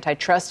heart of the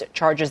antitrust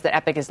charges that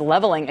Epic is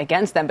leveling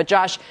against them. But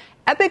Josh,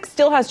 Epic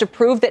still has to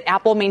prove that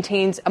Apple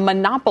maintains a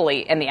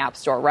monopoly in the App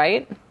Store,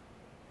 right?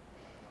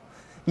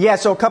 Yeah,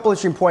 so a couple of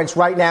interesting points.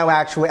 Right now,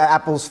 actually,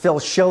 Apple's Phil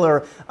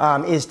Schiller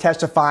is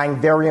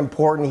testifying. Very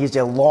important. He's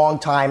a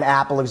longtime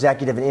Apple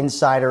executive and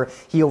insider.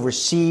 He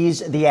oversees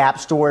the App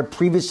Store.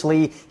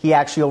 Previously, he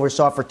actually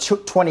oversaw for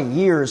 20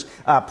 years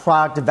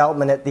product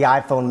development at the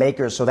iPhone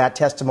makers. So that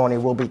testimony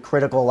will be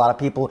critical. A lot of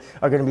people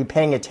are going to be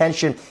paying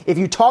attention. If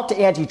you talk to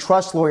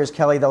antitrust lawyers,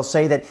 Kelly, they'll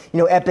say that,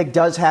 Epic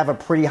does have a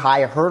pretty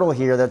high hurdle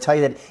here. They'll tell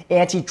you that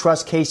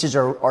antitrust cases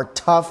are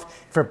tough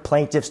for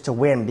plaintiffs to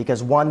win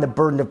because, one, the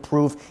burden of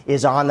proof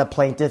is on the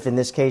plaintiff. In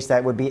this case,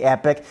 that would be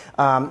Epic.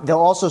 They'll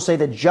also say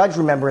the judge,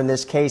 remember, in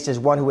this case is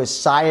one who has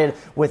sided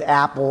with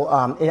Apple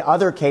in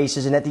other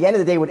cases. And at the end of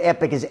the day, what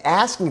Epic is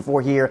asking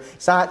for here,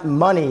 it's not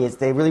money.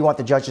 They really want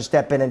the judge to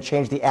step in and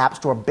change the App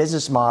Store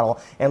business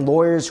model. And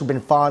lawyers who've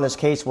been following this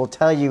case will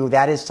tell you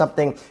that is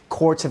something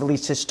courts have at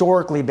least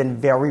historically been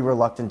very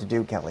reluctant to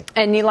do, Kelly.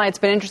 And Nilay, it's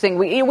been interesting.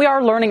 We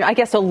are learning, I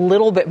guess, a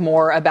little bit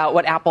more about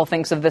what Apple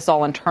thinks of this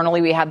all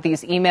internally. We have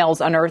these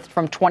emails unearthed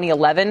from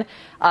 2011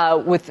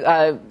 with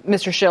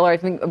Mr. Schiller. I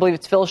believe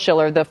it's Phil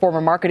Schiller, the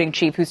former marketing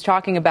chief, who's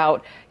talking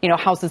about,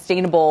 how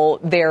sustainable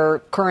their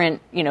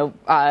current,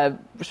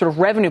 sort of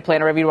revenue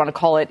plan, or whatever you want to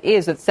call it,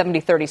 is. It's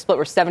 70-30 split,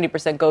 where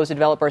 70% goes to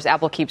developers.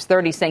 Apple keeps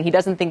 30, saying he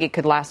doesn't think it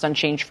could last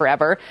unchanged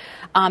forever.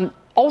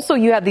 Also,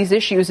 you have these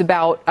issues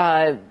about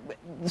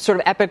sort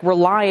of Epic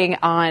relying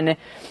on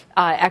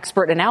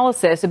expert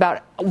analysis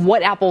about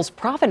what Apple's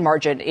profit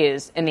margin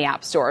is in the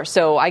App Store.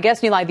 So I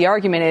guess, Nilay, the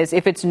argument is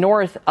if it's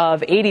north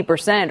of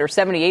 80% or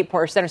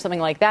 78% or something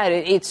like that,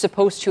 it's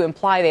supposed to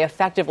imply they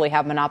effectively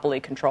have monopoly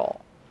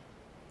control.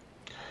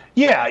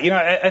 Yeah,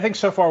 I think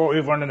so far what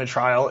we've learned in the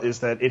trial is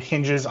that it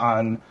hinges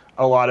on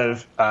a lot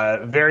of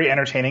very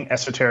entertaining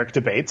esoteric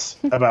debates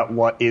about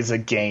what is a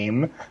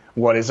game,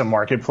 what is a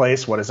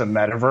marketplace, what is a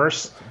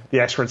metaverse. The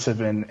experts have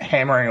been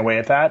hammering away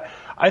at that.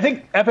 I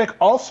think Epic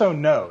also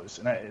knows,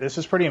 and this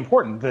is pretty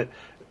important, that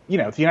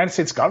the United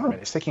States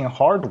government is taking a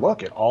hard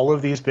look at all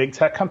of these big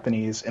tech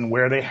companies and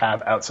where they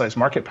have outsized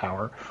market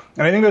power.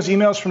 And I think those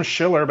emails from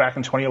Schiller back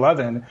in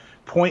 2011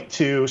 point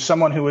to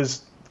someone who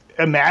was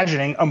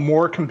imagining a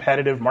more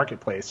competitive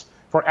marketplace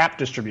for app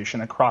distribution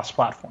across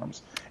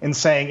platforms and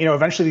saying,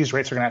 eventually these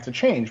rates are going to have to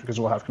change because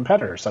we'll have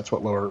competitors. That's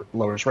what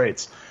lowers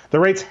rates. The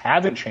rates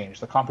haven't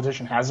changed. The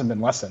competition hasn't been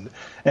lessened.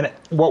 And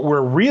what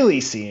we're really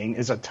seeing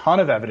is a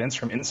ton of evidence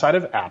from inside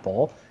of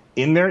Apple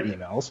in their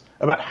emails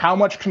about how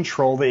much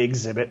control they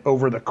exhibit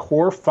over the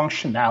core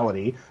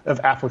functionality of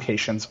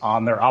applications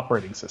on their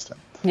operating system.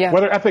 Yeah.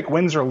 Whether Epic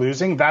wins or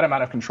losing, that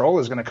amount of control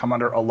is going to come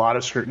under a lot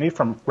of scrutiny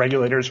from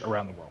regulators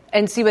around the world.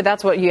 And see, but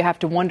that's what you have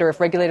to wonder, if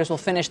regulators will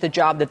finish the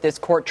job that this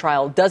court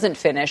trial doesn't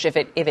finish, if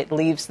it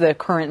leaves the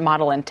current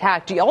model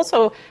intact. You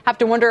also have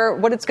to wonder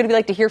what it's going to be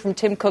like to hear from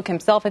Tim Cook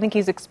himself. I think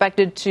he's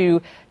expected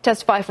to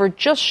testify for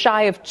just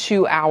shy of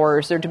 2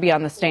 hours, or to be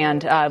on the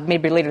stand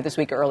maybe later this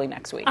week or early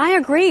next week. I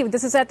agree.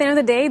 This is, at the end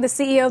of the day, the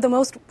CEO of the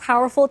most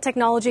powerful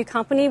technology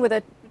company with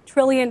a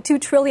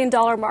 $2 trillion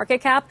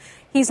market cap.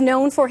 He's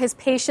known for his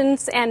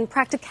patience and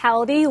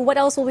practicality. What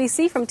else will we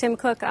see from Tim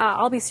Cook?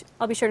 I'll be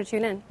sure to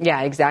tune in.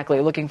 Yeah, exactly.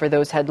 Looking for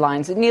those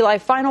headlines. Nilay,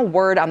 final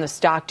word on the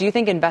stock. Do you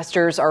think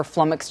investors are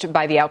flummoxed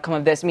by the outcome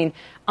of this? I mean,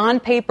 on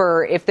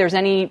paper, if there's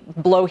any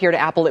blow here to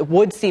Apple, it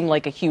would seem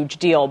like a huge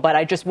deal. But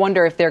I just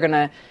wonder if they're going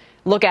to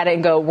look at it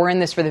and go, we're in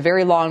this for the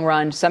very long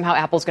run. Somehow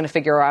Apple's going to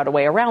figure out a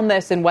way around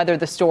this, and whether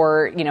the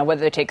store,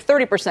 whether they take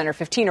 30% or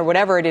 15% or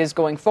whatever it is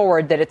going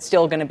forward, that it's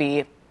still going to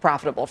be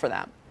profitable for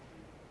them.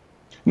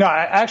 No,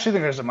 I actually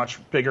think there's a much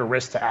bigger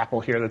risk to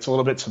Apple here that's a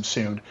little bit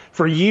subsumed.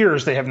 For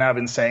years, they have now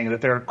been saying that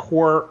their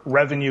core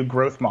revenue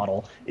growth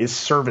model is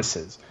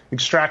services,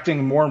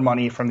 extracting more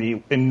money from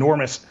the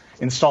enormous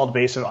installed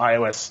base of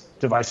iOS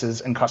devices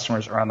and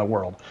customers around the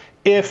world.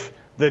 If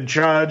the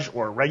judge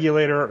or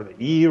regulator or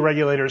the EU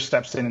regulator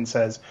steps in and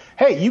says,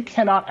 hey, you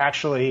cannot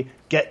actually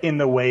get in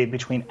the way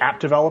between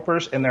app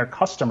developers and their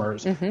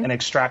customers and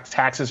extract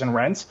taxes and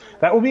rents,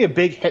 that will be a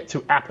big hit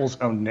to Apple's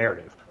own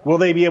narrative. Will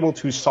they be able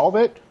to solve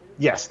it?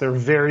 Yes, they're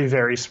very,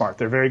 very smart.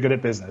 They're very good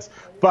at business.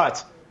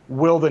 But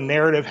will the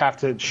narrative have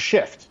to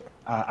shift?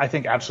 I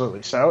think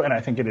absolutely so. And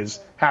I think it is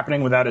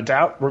happening without a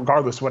doubt,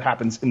 regardless of what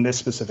happens in this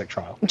specific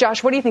trial.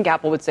 Josh, what do you think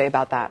Apple would say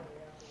about that?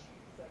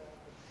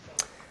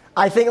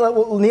 I think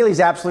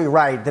Neely's absolutely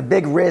right. The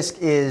big risk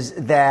is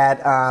that,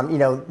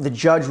 the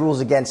judge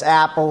rules against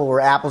Apple, or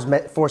Apple's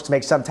forced to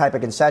make some type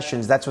of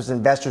concessions. That's what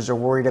investors are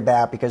worried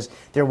about, because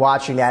they're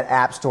watching that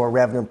App Store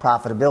revenue and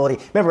profitability.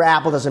 Remember,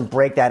 Apple doesn't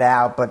break that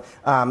out, but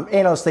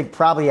analysts think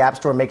probably App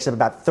Store makes up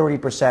about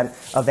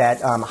 30% of that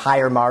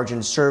higher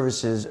margin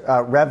services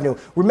revenue.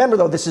 Remember,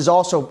 though, this is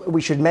also, we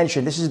should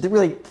mention, this is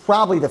really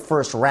probably the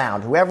first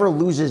round. Whoever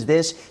loses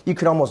this, you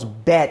could almost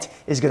bet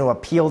is going to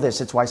appeal this.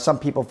 It's why some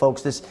people,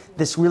 folks,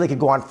 this really could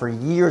go on for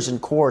years in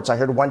courts. I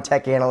heard one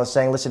tech analyst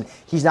saying, listen,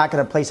 he's not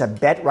going to place a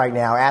bet right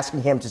now,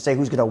 asking him to say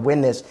who's going to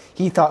win this.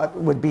 He thought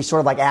it would be sort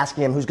of like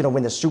asking him who's going to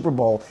win the Super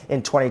Bowl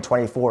in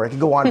 2024. It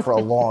could go on for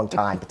a long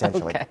time,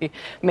 potentially. Okay,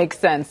 makes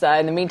sense.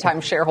 In the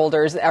meantime,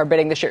 shareholders are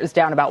bidding the shares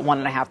down about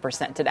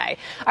 1.5% today.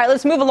 All right,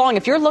 let's move along.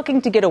 If you're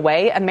looking to get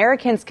away,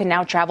 Americans can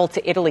now travel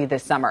to Italy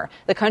this summer.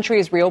 The country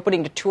is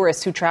reopening to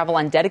tourists who travel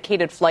on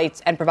dedicated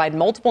flights and provide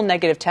multiple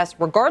negative tests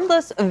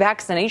regardless of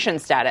vaccination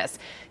status.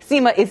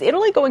 Seema, is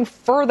Italy going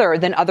further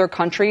than other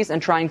countries and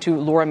trying to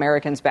lure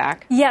Americans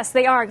back? Yes,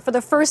 they are. For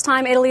the first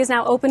time, Italy is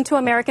now open to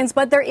Americans,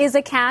 but there is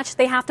a catch.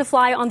 They have to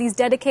fly on these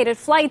dedicated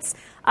flights.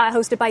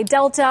 hosted by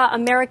Delta,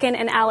 American,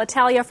 and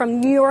Alitalia from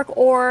New York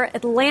or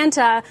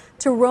Atlanta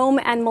to Rome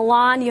and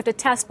Milan. You have to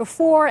test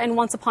before and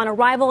once upon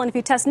arrival. And if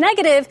you test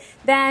negative,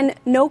 then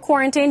no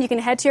quarantine. You can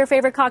head to your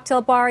favorite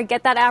cocktail bar,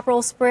 get that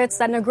Aperol Spritz,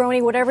 that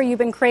Negroni, whatever you've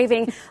been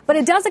craving. But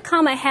it does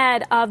come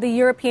ahead of the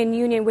European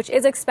Union, which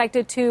is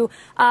expected to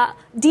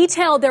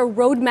detail their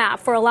roadmap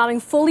for allowing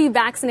fully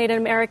vaccinated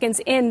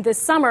Americans in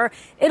this summer.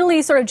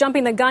 Italy sort of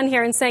jumping the gun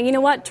here and saying, you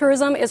know what,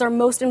 tourism is our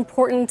most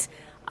important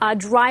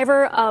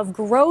driver of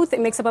growth. It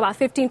makes up about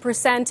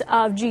 15%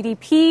 of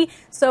GDP.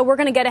 So we're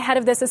going to get ahead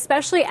of this,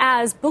 especially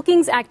as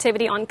bookings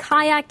activity on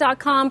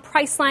kayak.com,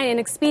 Priceline, and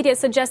Expedia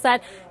suggests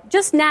that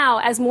just now,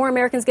 as more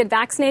Americans get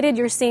vaccinated,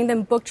 you're seeing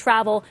them book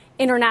travel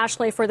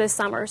internationally for this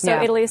summer.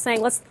 So Italy is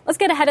saying, let's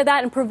get ahead of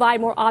that and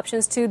provide more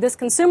options to this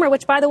consumer,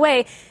 which, by the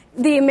way,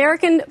 the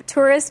American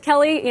tourist,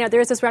 Kelly,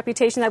 there's this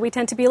reputation that we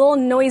tend to be a little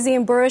noisy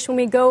and boorish when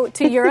we go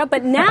to Europe.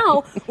 But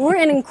now we're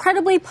an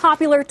incredibly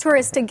popular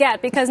tourist to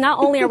get because not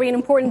only are we an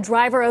important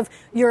driver of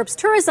Europe's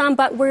tourism,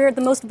 but we're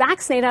the most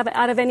vaccinated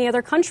out of any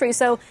other country.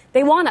 So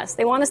they want us.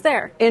 They want us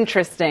there.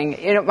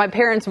 Interesting. My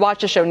parents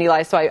watch the show,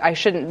 Nilay, so I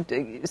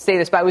shouldn't say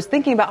this, but I was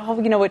thinking about,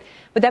 would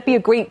that be a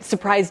great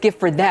surprise gift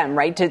for them,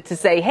 right? To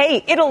say,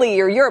 hey, Italy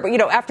or Europe,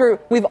 after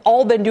we've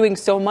all been doing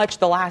so much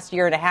the last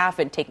year and a half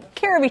and taking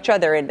care of each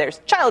other, and there's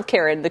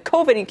childcare and the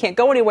COVID, you can't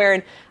go anywhere.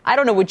 And I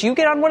don't know, would you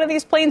get on one of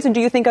these planes? And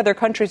do you think other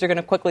countries are going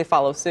to quickly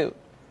follow suit?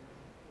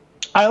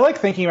 I like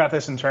thinking about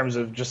this in terms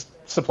of just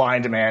supply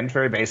and demand,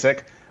 very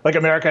basic. Like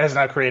America has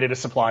now created a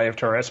supply of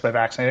tourists by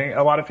vaccinating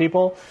a lot of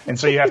people. And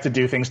so you have to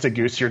do things to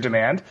goose your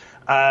demand.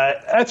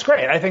 That's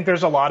great. I think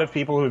there's a lot of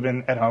people who've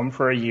been at home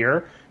for a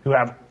year who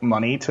have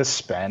money to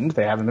spend.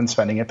 They haven't been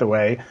spending it the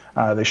way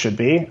they should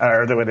be,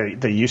 or the way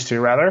they used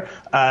to, rather.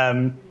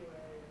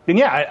 And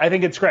yeah, I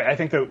think it's great. I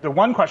think the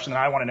one question that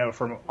I want to know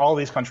from all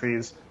these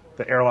countries,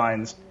 the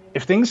airlines,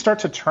 if things start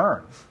to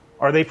turn,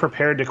 are they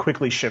prepared to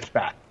quickly shift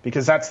back?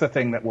 Because that's the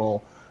thing that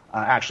will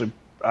actually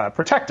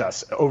protect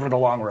us over the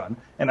long run.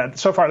 And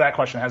so far that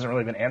question hasn't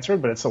really been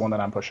answered, but it's the one that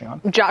I'm pushing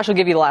on. Josh will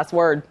give you the last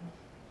word.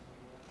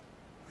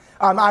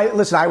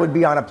 I would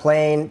be on a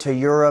plane to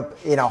Europe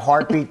in a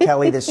heartbeat,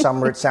 Kelly, this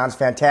summer. It sounds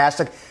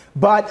fantastic.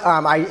 But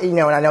and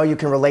I know you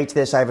can relate to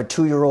this. I have a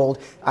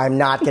 2-year-old. I'm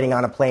not getting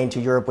on a plane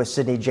to Europe with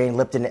Sydney Jane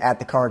Lipton at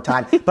the current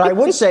time. But I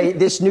would say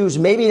this news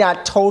maybe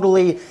not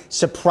totally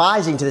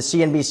surprising to the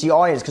CNBC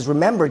audience, because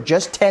remember,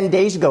 just 10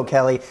 days ago,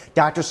 Kelly,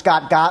 Dr.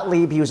 Scott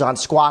Gottlieb, he was on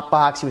Squawk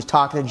Box. He was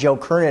talking to Joe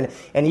Kernan,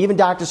 and even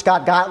Dr.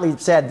 Scott Gottlieb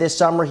said this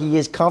summer he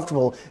is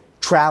comfortable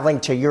traveling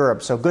to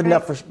Europe. So good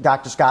enough for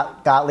Dr.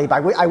 Scott Gottlieb.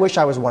 I wish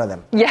I was one of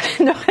them. Yeah,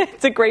 no,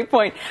 it's a great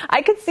point.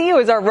 I could see you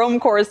as our Rome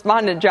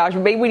correspondent, Josh.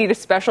 Maybe we need a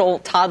special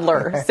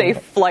toddler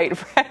safe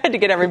flight to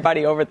get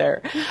everybody over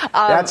there.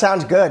 That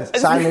sounds good.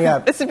 Sign me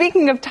up.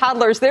 Speaking of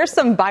toddlers, there's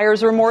some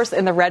buyer's remorse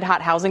in the red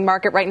hot housing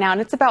market right now,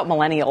 and it's about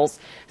millennials.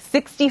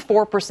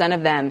 64%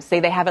 of them say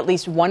they have at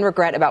least one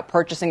regret about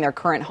purchasing their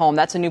current home.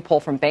 That's a new poll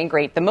from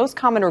Bankrate. The most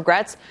common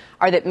regrets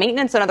are that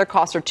maintenance and other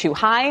costs are too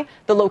high,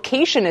 the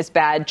location is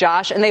bad,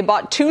 Josh, and they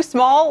bought too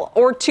small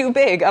or too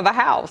big of a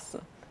house.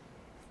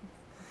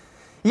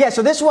 Yeah,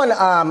 so this one,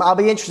 I'll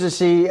be interested to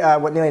see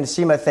what Neely and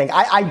Seema think.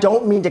 I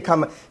don't mean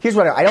to here's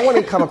what I don't want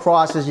to come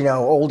across as,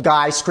 old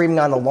guy screaming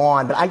on the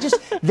lawn, but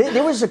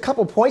there was a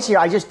couple points here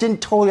I just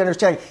didn't totally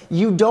understand.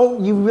 You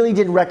really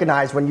didn't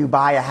recognize when you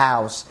buy a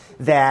house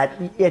that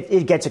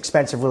it gets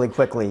expensive really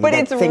quickly. But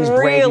it's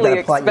really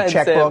expensive. Your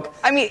checkbook.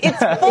 I mean, it's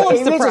full of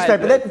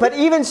surprises. But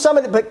even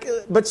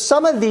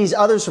some of these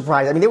other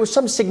surprises. I mean, there was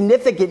some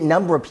significant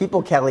number of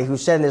people, Kelly, who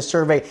said in this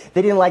survey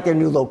they didn't like their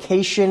new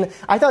location.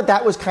 I thought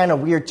that was kind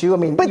of weird too. I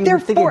mean, but you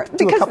think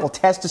do a couple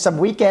tests to some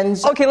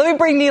weekends. Okay, let me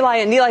bring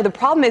Nilay in. Nilay, the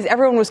problem is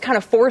everyone was kind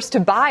of forced to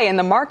buy in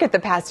the market the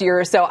past year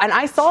or so. And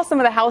I saw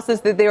some of the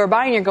houses that they were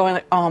buying. You're going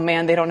like, oh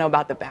man, they don't know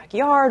about the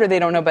backyard, or they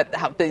don't know about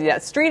how busy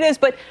that street is.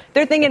 But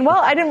they're thinking,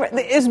 well,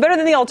 it's better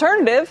than the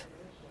alternative.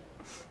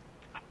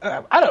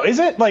 I don't know. Is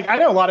it? Like, I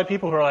know a lot of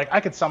people who are like, I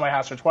could sell my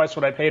house for twice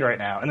what I paid right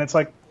now. And it's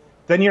like,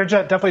 then you're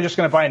definitely just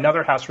going to buy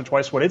another house for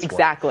twice what it's worth.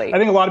 Exactly. I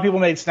think a lot of people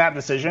made snap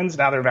decisions.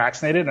 Now they're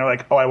vaccinated, and they're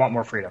like, oh, I want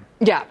more freedom.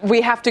 Yeah,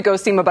 we have to go,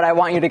 Seema, but I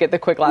want you to get the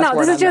quick last word on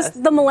this. No, this is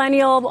just the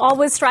millennial,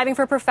 always striving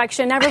for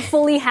perfection, never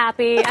fully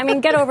happy. I mean,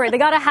 get over it. They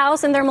got a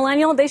house, and they're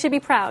millennial. They should be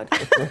proud.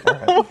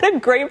 What a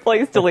great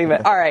place to leave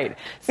it. All right.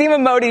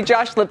 Seema Modi,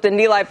 Josh Lipton,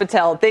 Nilay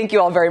Patel, thank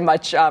you all very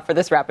much for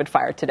this rapid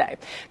fire today.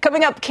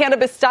 Coming up,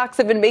 cannabis stocks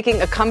have been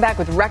making a comeback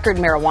with record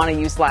marijuana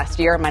use last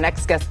year. My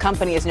next guest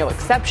company is no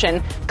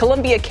exception.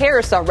 Columbia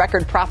Care saw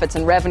record profits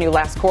and revenue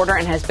last quarter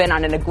and has been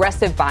on an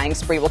aggressive buying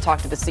spree. We'll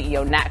talk to the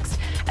CEO next.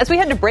 As we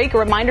head to break, a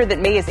reminder that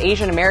May is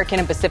Asian American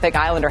and Pacific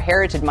Islander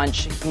Heritage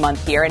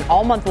Month here, and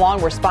all month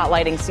long we're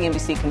spotlighting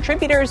CNBC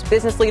contributors,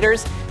 business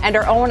leaders, and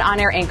our own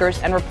on-air anchors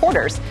and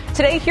reporters.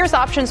 Today, here's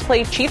Options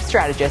Play Chief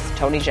Strategist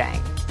Tony Zhang.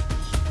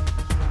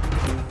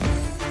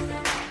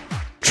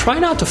 try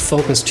not to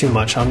focus too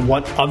much on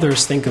what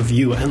others think of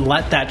you and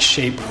let that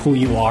shape who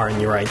you are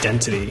and your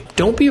identity.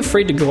 Don't be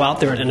afraid to go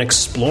out there and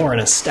explore and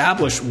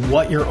establish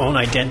what your own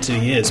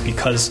identity is,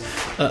 because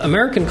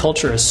American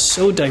culture is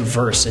so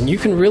diverse, and you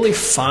can really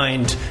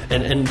find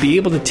and be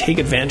able to take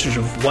advantage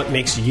of what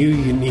makes you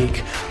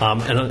unique,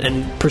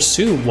 and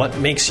pursue what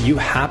makes you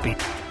happy.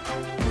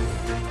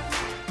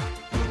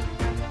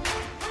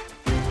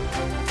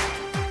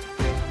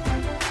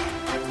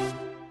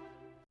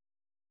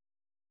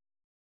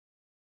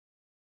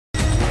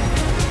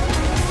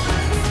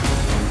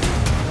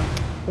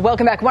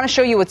 Welcome back. I want to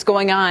show you what's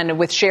going on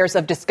with shares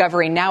of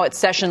Discovery now at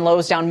session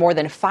lows, down more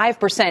than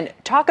 5%.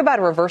 Talk about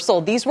a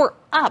reversal. These were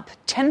up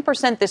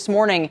 10% this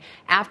morning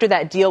after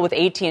that deal with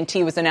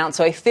AT&T was announced.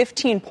 So a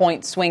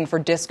 15-point swing for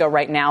Disco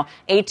right now.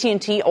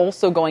 AT&T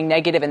also going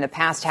negative in the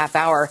past half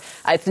hour.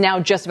 It's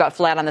now just about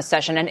flat on the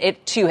session, and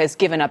it, too, has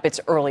given up its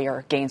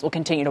earlier gains. We'll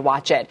continue to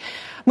watch it.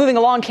 Moving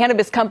along,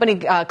 cannabis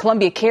company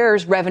Columbia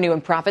Care's revenue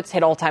and profits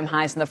hit all-time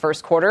highs in the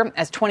first quarter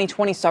as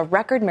 2020 saw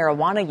record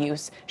marijuana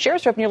use.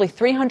 Shares are up nearly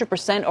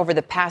 300% over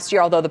the past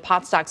year, although the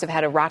pot stocks have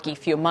had a rocky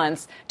few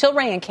months.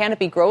 Tilray and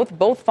Canopy Growth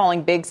both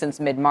falling big since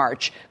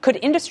mid-March. Could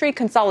industry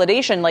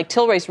consolidation like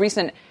Tilray's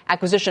recent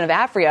acquisition of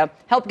Afria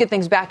help get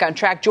things back on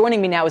track?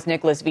 Joining me now is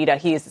Nicholas Vita.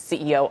 He is the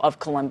CEO of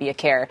Columbia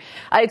Care.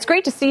 It's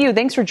great to see you.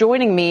 Thanks for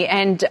joining me.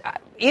 And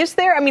is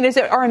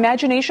it our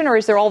imagination, or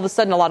is there all of a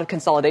sudden a lot of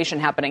consolidation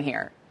happening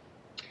here?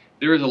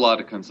 There is a lot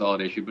of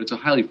consolidation, but it's a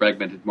highly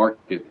fragmented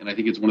market, and I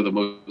think it's one of the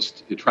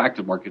most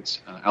attractive markets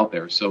out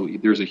there. So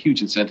there's a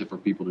huge incentive for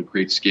people to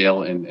create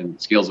scale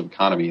and scales of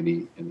economy in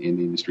the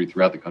industry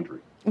throughout the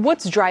country.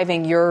 What's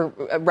driving your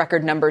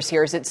record numbers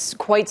here? Is it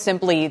quite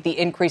simply the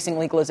increasing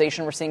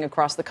legalization we're seeing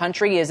across the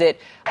country? Is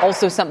it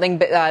also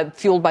something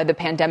fueled by the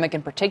pandemic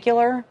in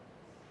particular?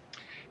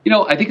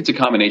 I think it's a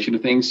combination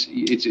of things.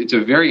 It's a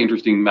very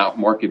interesting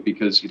market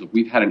because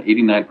we've had an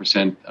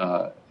 89%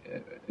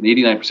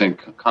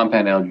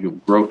 compound annual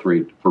growth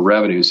rate for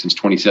revenue since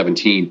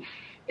 2017.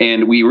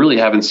 And we really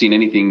haven't seen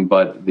anything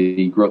but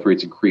the growth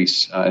rates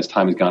increase as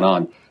time has gone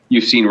on.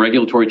 You've seen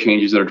regulatory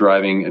changes that are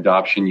driving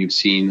adoption. You've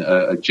seen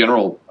a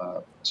general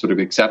sort of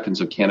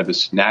acceptance of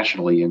cannabis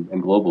nationally and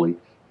globally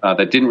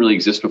that didn't really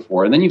exist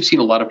before. And then you've seen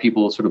a lot of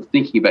people sort of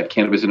thinking about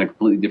cannabis in a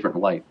completely different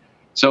light.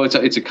 So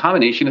it's a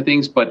combination of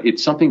things, but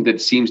it's something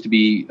that seems to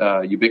be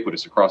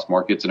ubiquitous across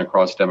markets and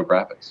across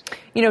demographics.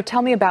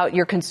 Tell me about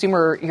your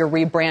consumer. You're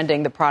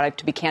rebranding the product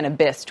to be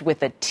Cannabis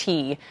with a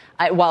T.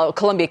 While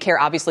Columbia Care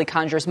obviously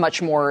conjures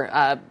much more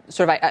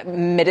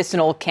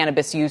medicinal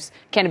cannabis use,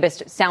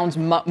 Cannabis sounds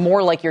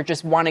more like you're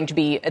just wanting to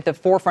be at the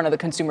forefront of the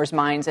consumer's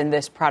minds in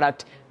this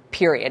product,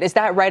 period. Is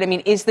that right? I mean,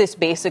 is this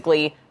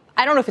basically,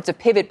 I don't know if it's a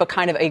pivot, but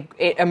kind of a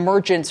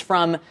emergence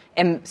from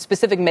a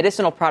specific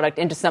medicinal product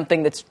into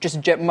something that's just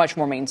much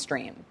more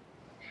mainstream?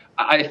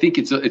 I think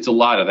it's a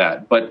lot of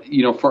that. But,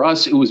 for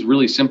us, it was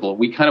really simple.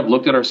 We kind of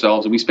looked at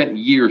ourselves and we spent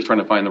years trying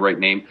to find the right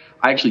name.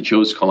 I actually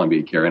chose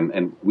Columbia Care,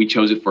 and we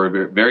chose it for a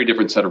very, very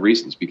different set of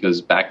reasons,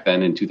 because back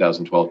then in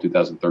 2012,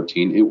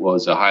 2013, it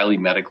was a highly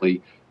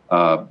medically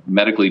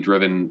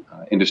driven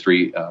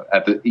industry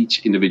at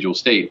each individual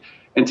state.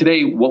 And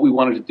today, what we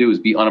wanted to do is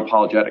be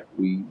unapologetic.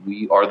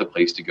 We are the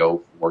place to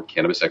go for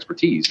cannabis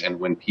expertise. And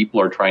when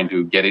people are trying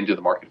to get into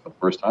the market for the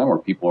first time, or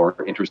people are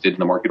interested in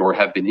the market or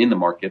have been in the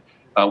market,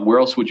 where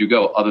else would you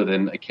go other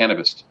than a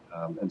cannabis?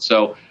 And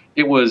so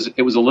it was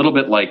a little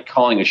bit like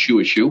calling a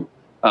shoe a shoe.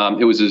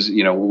 It was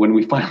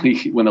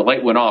when the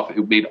light went off,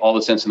 it made all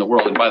the sense in the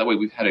world. And by the way,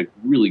 we've had a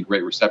really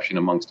great reception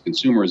amongst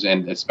consumers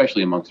and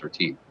especially amongst our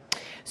team.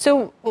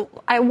 So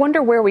I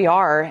wonder where we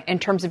are in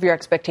terms of your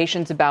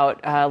expectations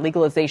about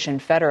legalization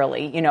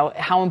federally.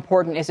 How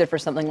important is it for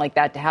something like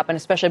that to happen?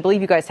 Especially, I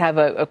believe you guys have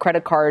a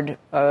credit card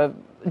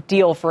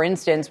deal, for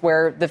instance,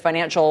 where the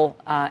financial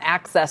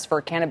access for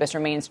cannabis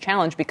remains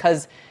challenged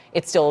because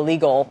it's still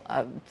illegal,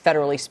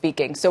 federally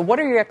speaking. So what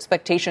are your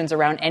expectations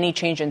around any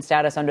change in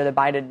status under the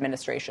Biden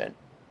administration?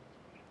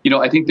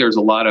 I think there's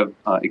a lot of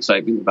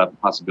excitement about the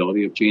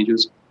possibility of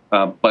changes.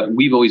 But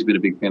we've always been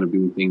a big fan of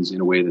doing things in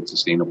a way that's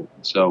sustainable.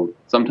 So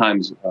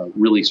sometimes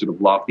really sort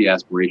of lofty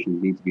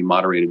aspirations need to be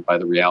moderated by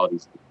the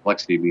realities, the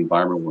complexity of the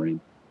environment we're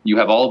in. You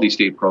have all of these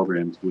state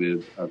programs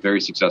with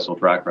very successful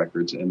track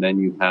records, and then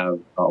you have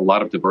a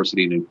lot of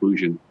diversity and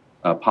inclusion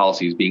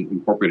policies being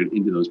incorporated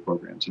into those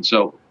programs. And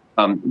so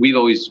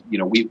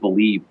we've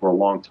believed for a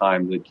long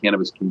time that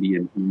cannabis can be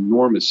an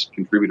enormous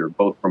contributor,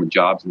 both from a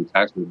jobs and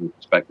tax revenue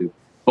perspective.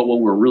 But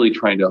what we're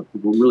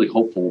really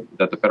hopeful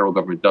that the federal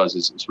government does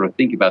is sort of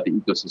think about the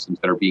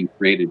ecosystems that are being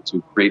created to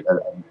create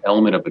an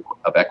element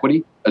of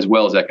equity as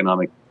well as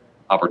economic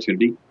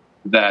opportunity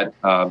that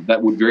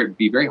would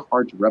be very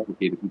hard to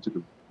replicate if we took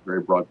a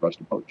very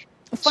broad-brushed approach.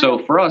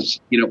 So for us,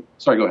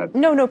 sorry, go ahead.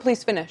 No,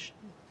 please finish.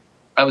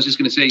 I was just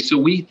going to say, so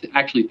we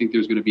actually think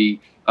there's going to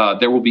be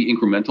there will be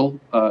incremental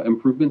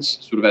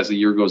improvements sort of as the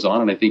year goes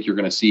on, and I think you're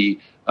going to see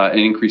an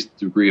increased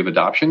degree of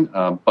adoption,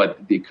 but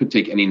it could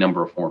take any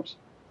number of forms.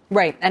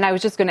 Right. And I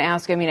was just going to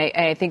ask,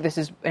 I think this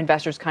is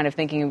investors kind of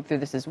thinking through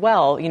this as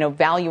well,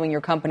 valuing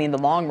your company in the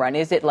long run.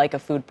 Is it like a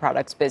food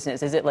products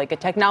business? Is it like a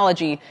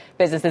technology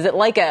business? Is it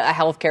like a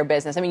healthcare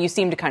business? You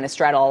seem to kind of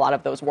straddle a lot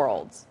of those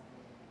worlds.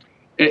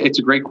 It's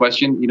a great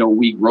question.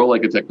 We grow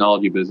like a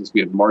technology business.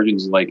 We have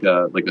margins like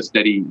a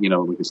steady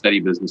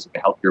business,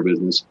 like a healthcare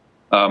business.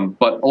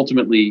 But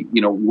ultimately,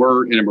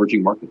 we're an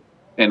emerging market.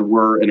 And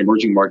we're an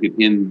emerging market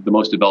in the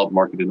most developed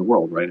market in the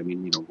world, right?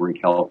 We're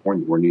in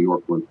California, we're in New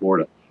York, we're in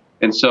Florida.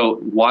 And so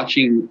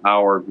watching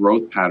our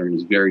growth pattern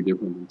is very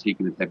different than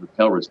taking the type of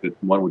tail risk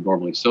that one would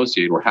normally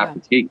associate or have to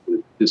take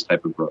with this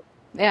type of growth.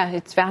 Yeah,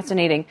 it's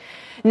fascinating.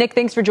 Nick,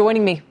 thanks for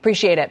joining me.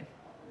 Appreciate it.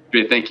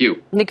 Great, thank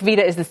you. Nick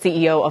Vita is the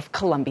CEO of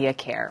Columbia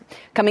Care.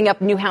 Coming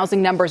up, new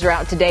housing numbers are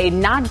out today.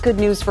 Not good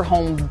news for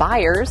home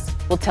buyers.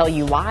 We'll tell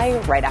you why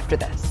right after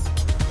this.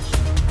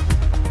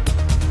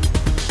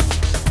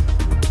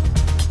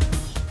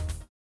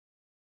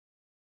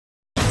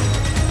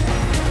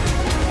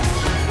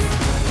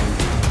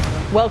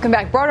 Welcome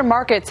back. Broader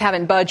markets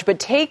haven't budged, but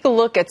take a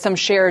look at some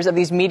shares of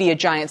these media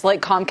giants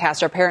like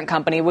Comcast, our parent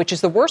company, which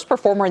is the worst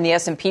performer in the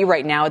S&P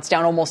right now. It's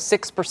down almost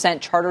 6%.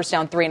 Charter's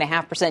down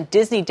 3.5%.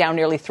 Disney down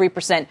nearly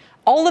 3%.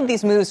 All of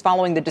these moves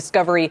following the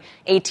Discovery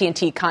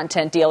AT&T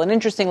content deal. And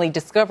interestingly,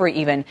 Discovery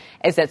even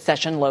is at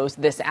session lows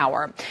this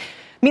hour.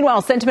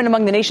 Meanwhile, sentiment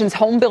among the nation's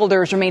home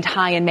builders remained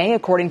high in May,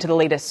 according to the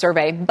latest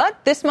survey.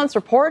 But this month's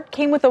report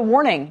came with a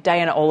warning.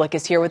 Diana Olick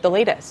is here with the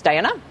latest.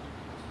 Diana?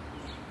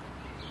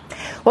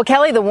 Well,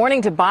 Kelly, the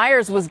warning to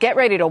buyers was get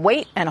ready to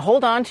wait and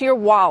hold on to your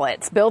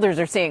wallets. Builders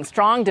are seeing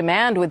strong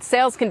demand with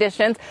sales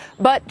conditions,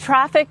 but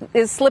traffic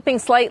is slipping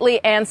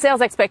slightly and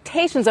sales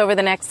expectations over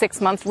the next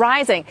 6 months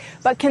rising.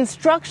 But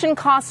construction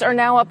costs are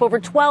now up over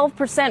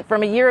 12%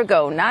 from a year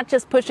ago, not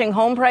just pushing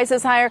home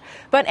prices higher,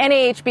 but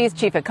NAHB's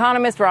chief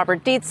economist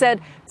Robert Dietz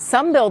said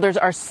some builders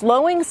are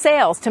slowing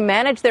sales to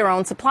manage their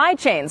own supply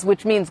chains,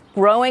 which means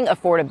growing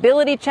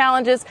affordability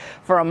challenges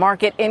for a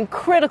market in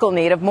critical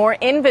need of more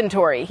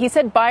inventory. He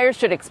said buyers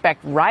should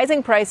expect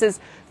rising prices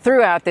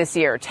throughout this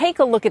year. Take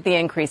a look at the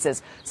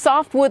increases.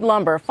 Softwood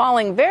lumber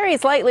falling very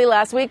slightly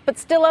last week, but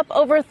still up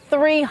over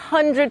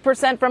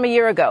 300% from a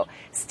year ago.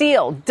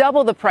 Steel,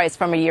 double the price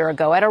from a year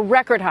ago at a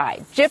record high.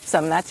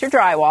 Gypsum, that's your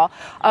drywall,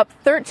 up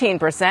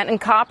 13%. And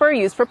copper,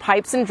 used for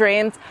pipes and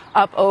drains,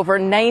 up over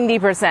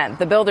 90%.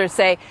 The builders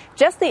say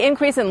just the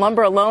increase in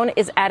lumber alone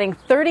is adding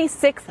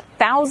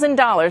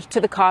 $36,000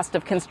 to the cost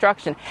of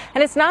construction.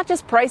 And it's not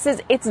just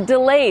prices, it's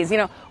delays.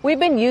 We've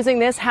been using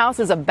this house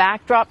as a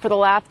backdrop for the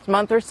last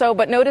month or so,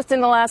 but noticed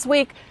in the last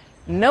week,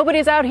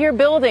 nobody's out here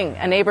building.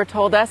 A neighbor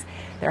told us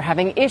they're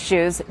having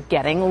issues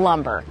getting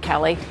lumber.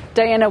 Kelly?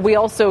 Diana, we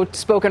also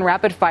spoke in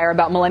rapid fire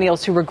about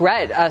millennials who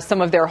regret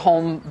some of their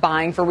home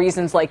buying for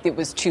reasons like it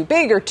was too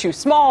big or too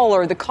small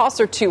or the costs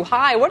are too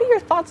high. What are your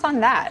thoughts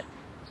on that?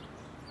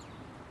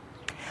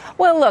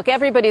 Well, look,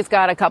 everybody's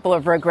got a couple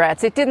of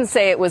regrets. It didn't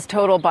say it was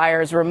total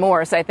buyer's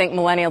remorse. I think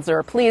millennials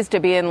are pleased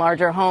to be in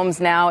larger homes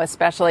now,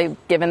 especially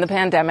given the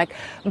pandemic.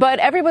 But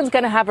everyone's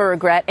going to have a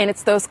regret, and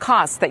it's those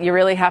costs that you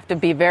really have to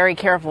be very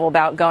careful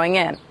about going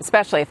in,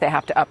 especially if they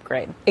have to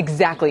upgrade.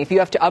 Exactly. If you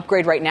have to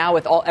upgrade right now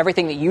with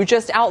everything that you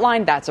just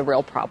outlined, that's a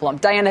real problem.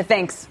 Diana,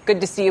 thanks. Good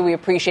to see you. We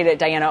appreciate it.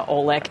 Diana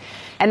Olick.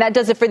 And that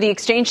does it for The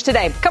Exchange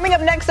today. Coming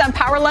up next on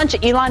Power Lunch,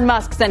 Elon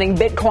Musk sending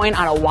Bitcoin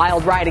on a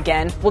wild ride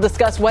again. We'll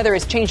discuss whether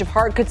his change of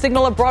heart could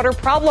signal a broader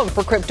problem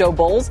for crypto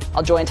bulls.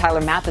 I'll join Tyler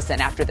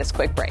Matheson after this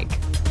quick break.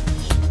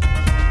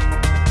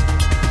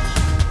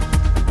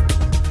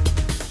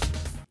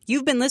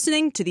 You've been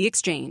listening to The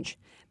Exchange.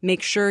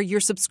 Make sure you're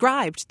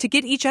subscribed to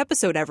get each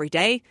episode every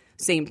day.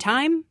 Same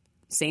time,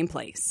 same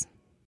place.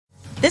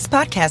 This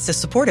podcast is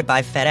supported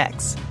by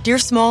FedEx. Dear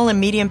small and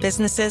medium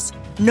businesses,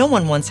 no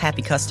one wants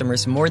happy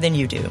customers more than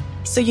you do.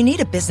 So you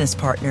need a business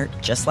partner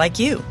just like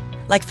you.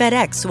 Like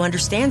FedEx, who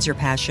understands your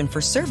passion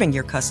for serving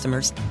your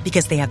customers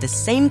because they have the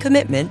same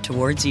commitment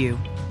towards you.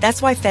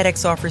 That's why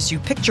FedEx offers you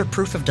picture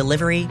proof of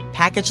delivery,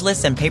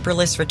 packageless and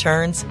paperless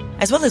returns,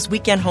 as well as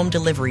weekend home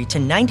delivery to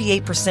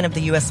 98% of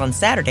the U.S. on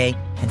Saturday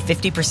and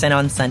 50%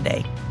 on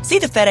Sunday. See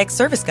the FedEx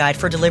service guide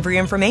for delivery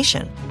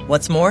information.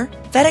 What's more,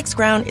 FedEx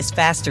Ground is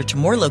faster to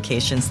more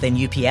locations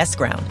than UPS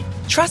Ground.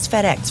 Trust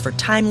FedEx for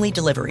timely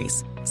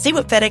deliveries. See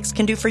what FedEx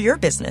can do for your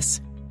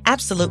business.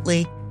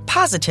 Absolutely,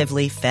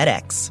 positively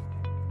FedEx.